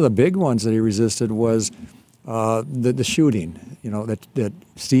 One of the big ones that he resisted was the shooting. That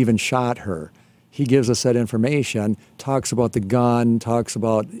Stephen shot her. He gives us that information, talks about the gun, talks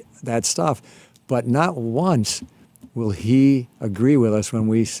about that stuff, but not once will he agree with us when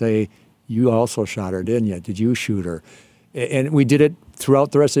we say, you also shot her, didn't you? Did you shoot her? And we did it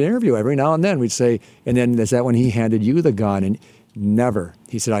throughout the rest of the interview. Every now and then we'd say, and then is that when he handed you the gun? And never.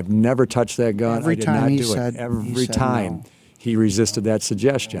 He said, I've never touched that gun. Every I did time not he do said- it. Every he said time. no. He resisted that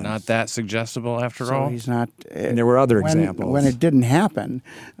suggestion. Not that suggestible after So all. he's not. And there were other when, examples. When it didn't happen,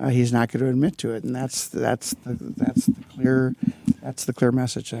 he's not going to admit to it, and that's the clear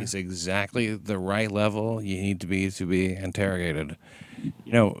message there. It's exactly the right level you need to be interrogated.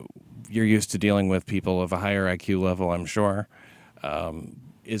 You know, you're used to dealing with people of a higher IQ level, I'm sure.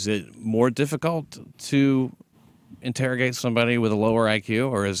 Is it more difficult to interrogate somebody with a lower IQ,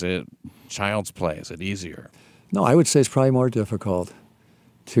 or is it child's play? Is it easier? No, I would say it's probably more difficult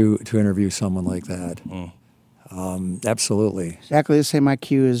to interview someone like that. Absolutely. Exactly the same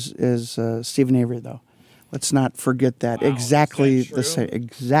IQ as Stephen Avery, though. Let's not forget that. Wow, exactly is that the true? same.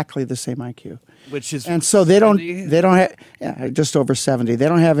 Exactly the same IQ. Which is And so they don't 70? have just over 70. They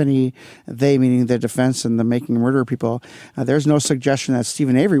don't have any, they meaning the defense and the making murder people. There's no suggestion that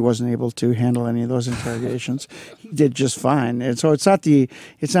Stephen Avery wasn't able to handle any of those interrogations. He did just fine. And so it's not the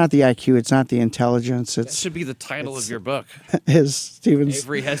IQ, it's not the intelligence. That It's should be the title of your book. his Stephen's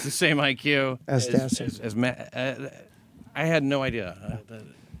Avery has the same IQ As Dassey. as I had no idea.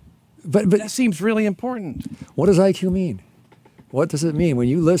 But That seems really important. what does IQ mean? What does it mean? When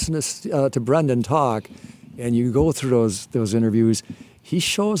you listen to Brendan talk and you go through those interviews, he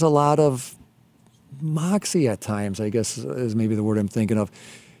shows a lot of moxie at times, I guess is maybe the word I'm thinking of.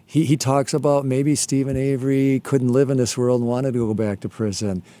 He talks about maybe Stephen Avery couldn't live in this world and wanted to go back to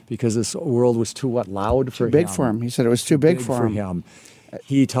prison because this world was too loud for him. big for him. He said it was too big for him. him.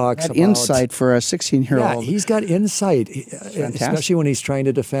 He talks Had about insight for a 16-year-old. Yeah, he's got insight, especially when he's trying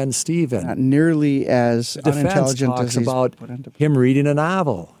to defend Stephen. Not nearly as Defense unintelligent talks as he's about put into. him reading a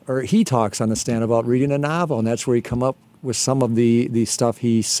novel, or he talks on the stand about reading a novel, and that's where he come up with some of the stuff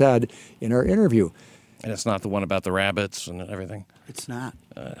he said in our interview. And it's not the one about the rabbits and everything. It's not.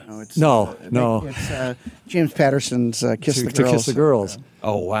 It's, No. It's James Patterson's Kiss to the Girls. Kiss the Girls.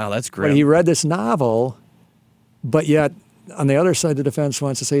 Oh, wow, that's But great. he read this novel, but yet on the other side, the defense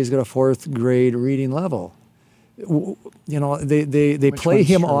wants to say he's got a 4th grade reading level. You know, they play one's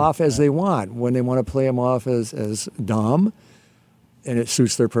him true? off as they want. When they want to play him off as dumb, and it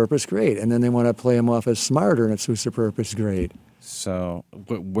suits their purpose, great. And then they want to play him off as smarter, and it suits their purpose, great. So,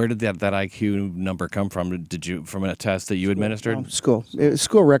 where did that IQ number come from? Did you from a test that you administered? School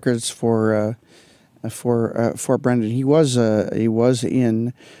records for Brendan. He was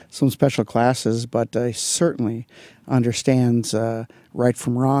in some special classes, but certainly understands right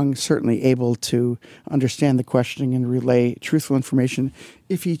from wrong. Certainly able to understand the questioning and relay truthful information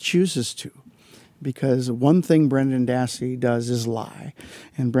if he chooses to. Because one thing Brendan Dassey does is lie.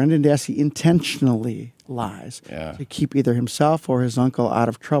 And Brendan Dassey intentionally lies to keep either himself or his uncle out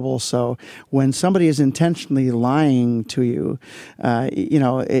of trouble. So when somebody is intentionally lying to you,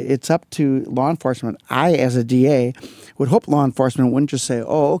 it's up to law enforcement. I, as a DA, would hope law enforcement wouldn't just say,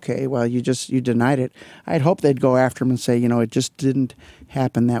 oh, okay, well, you denied it. I'd hope they'd go after him and say, it just didn't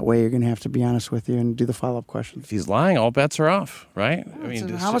happen that way. You're going to have to be honest with you and do the follow-up questions. If he's lying, all bets are off, right? It's a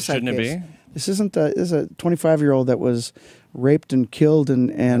this- homicide shouldn't case. it be? This isn't this is a 25-year-old that was raped and killed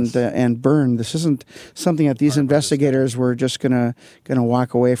and burned. This isn't something that these investigators were just gonna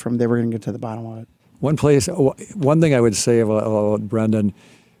walk away from. They were gonna get to the bottom of it. One thing I would say about Brendan,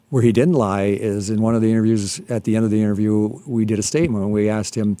 where he didn't lie, is in one of the interviews. At the end of the interview, we did a statement. We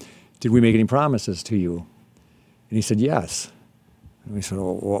asked him, "Did we make any promises to you?" And he said, "Yes." And we said,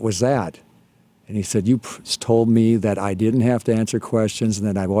 "Well, what was that?" And he said, "You told me that I didn't have to answer questions and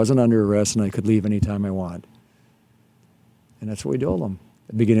that I wasn't under arrest and I could leave anytime I want." And that's what we told him at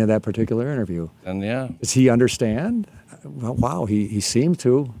the beginning of that particular interview. And yeah, Does he understand? Well, wow, he seemed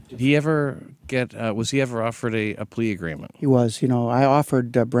to. did he ever get? Was he ever offered a plea agreement? He was. I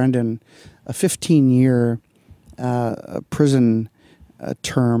offered Brendan a 15-year prison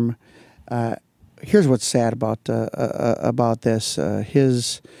term. Here's what's sad about this.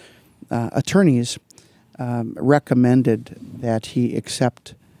 His attorneys recommended that he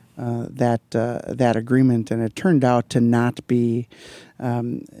accept that agreement, and it turned out to not be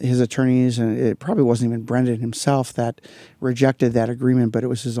his attorneys, and it probably wasn't even Brendan himself that rejected that agreement, but it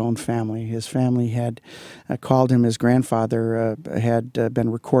was his own family. His family had called him, his grandfather had been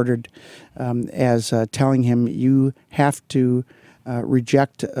recorded as telling him, "You have to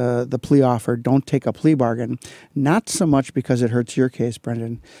reject the plea offer, don't take a plea bargain, not so much because it hurts your case,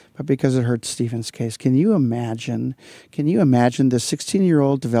 Brendan, but because it hurts Stephen's case. Can you imagine the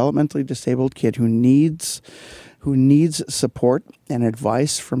 16-year-old developmentally disabled kid who needs support and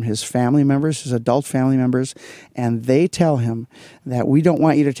advice from his family members, his adult family members, and they tell him that we don't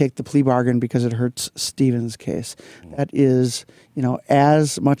want you to take the plea bargain because it hurts Stephen's case? That is,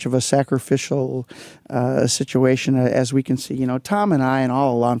 as much of a sacrificial situation as we can see. Tom and I and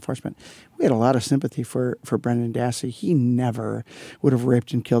all law enforcement, we had a lot of sympathy for Brendan Dassey. He never would have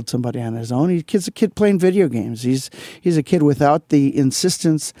raped and killed somebody on his own. He's a kid playing video games. He's a kid without the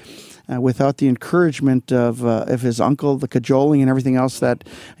insistence, without the encouragement of his uncle, the cajoling and everything else that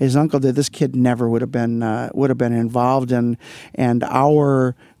his uncle did. This kid never would have been involved in, and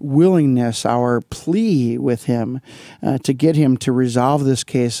our willingness, our plea with him to get him to resolve this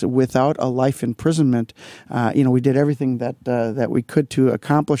case without a life imprisonment. We did everything that we could to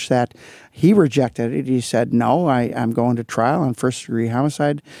accomplish that. He rejected it. He said, "No, I'm going to trial on first-degree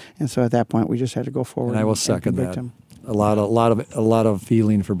homicide," and so at that point, we just had to go forward. And I will second that. Him. A lot of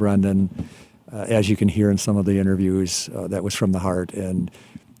feeling for Brendan, as you can hear in some of the interviews. That was from the heart. And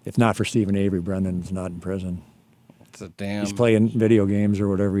if not for Stephen Avery, Brendan's not in prison. It's a damn. He's playing video games or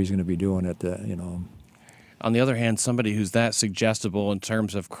whatever he's going to be doing at the. On the other hand, somebody who's that suggestible in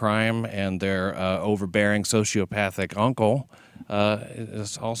terms of crime and their overbearing sociopathic uncle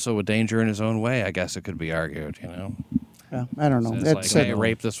is also a danger in his own way. I guess it could be argued. Yeah, I don't know. It's like, hey,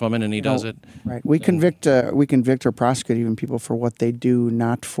 rape this woman, and he does it. Right. We convict or prosecute even people for what they do,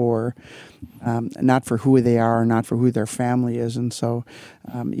 not for who they are, not for who their family is. And so,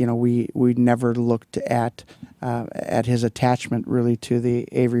 we never looked at his attachment really to the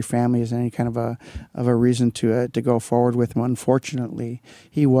Avery family as any kind of a reason to go forward with him. Unfortunately,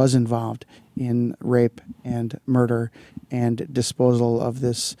 he was involved in rape and murder and disposal of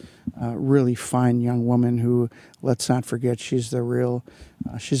this really fine young woman who, let's not forget, she's the real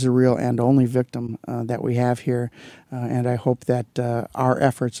and only victim that we have here. And I hope that our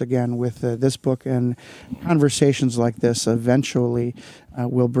efforts, again, with this book and conversations like this eventually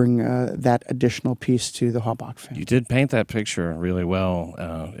will bring that additional piece to the Haubach family. You did paint that picture really well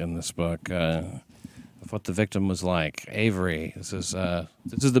in this book. Of what the victim was like. Avery, this is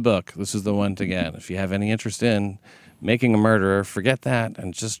the book. This is the one to get. If you have any interest in making a murderer, forget that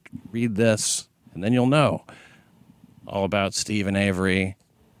and just read this, and then you'll know all about Stephen Avery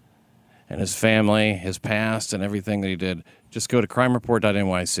and his family, his past, and everything that he did. Just go to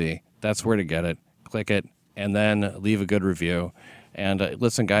crimereport.nyc. That's where to get it. Click it, and then leave a good review. And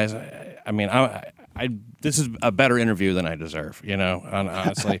listen, guys, this is a better interview than I deserve,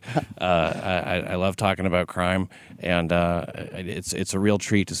 honestly. I love talking about crime, and it's a real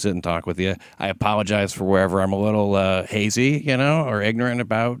treat to sit and talk with you. I apologize for wherever I'm a little hazy, or ignorant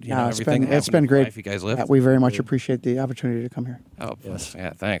about everything. It's been great. Life you guys live. We very much appreciate the opportunity to come here. Oh, yes.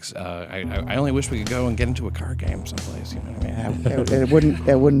 Yeah, thanks. I only wish we could go and get into a card game someplace. You know what I mean?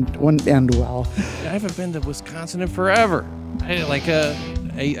 It wouldn't end well. I haven't been to Wisconsin in forever. Like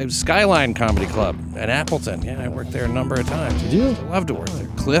a Skyline comedy club at Appleton. Yeah, I worked there a number of times. Did you? I love to work there.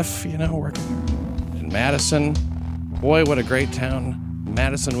 Cliff, working in Madison. Boy, what a great town.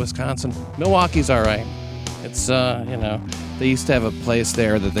 Madison, Wisconsin. Milwaukee's all right. It's, they used to have a place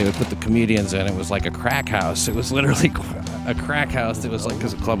there that they would put the comedians in. It was like a crack house. It was literally a crack house. It was like,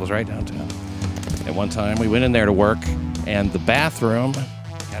 because the club was right downtown. At one time, we went in there to work, and the bathroom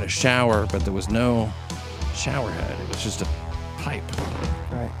had a shower, but there was no shower head. It was just a pipe.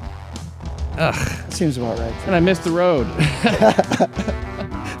 Right. Ugh. Seems about right. And I missed the road.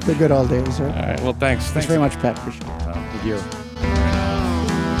 The good old days, right? All right. Well, thanks. Thanks very much, Pat. Appreciate it. Thank you.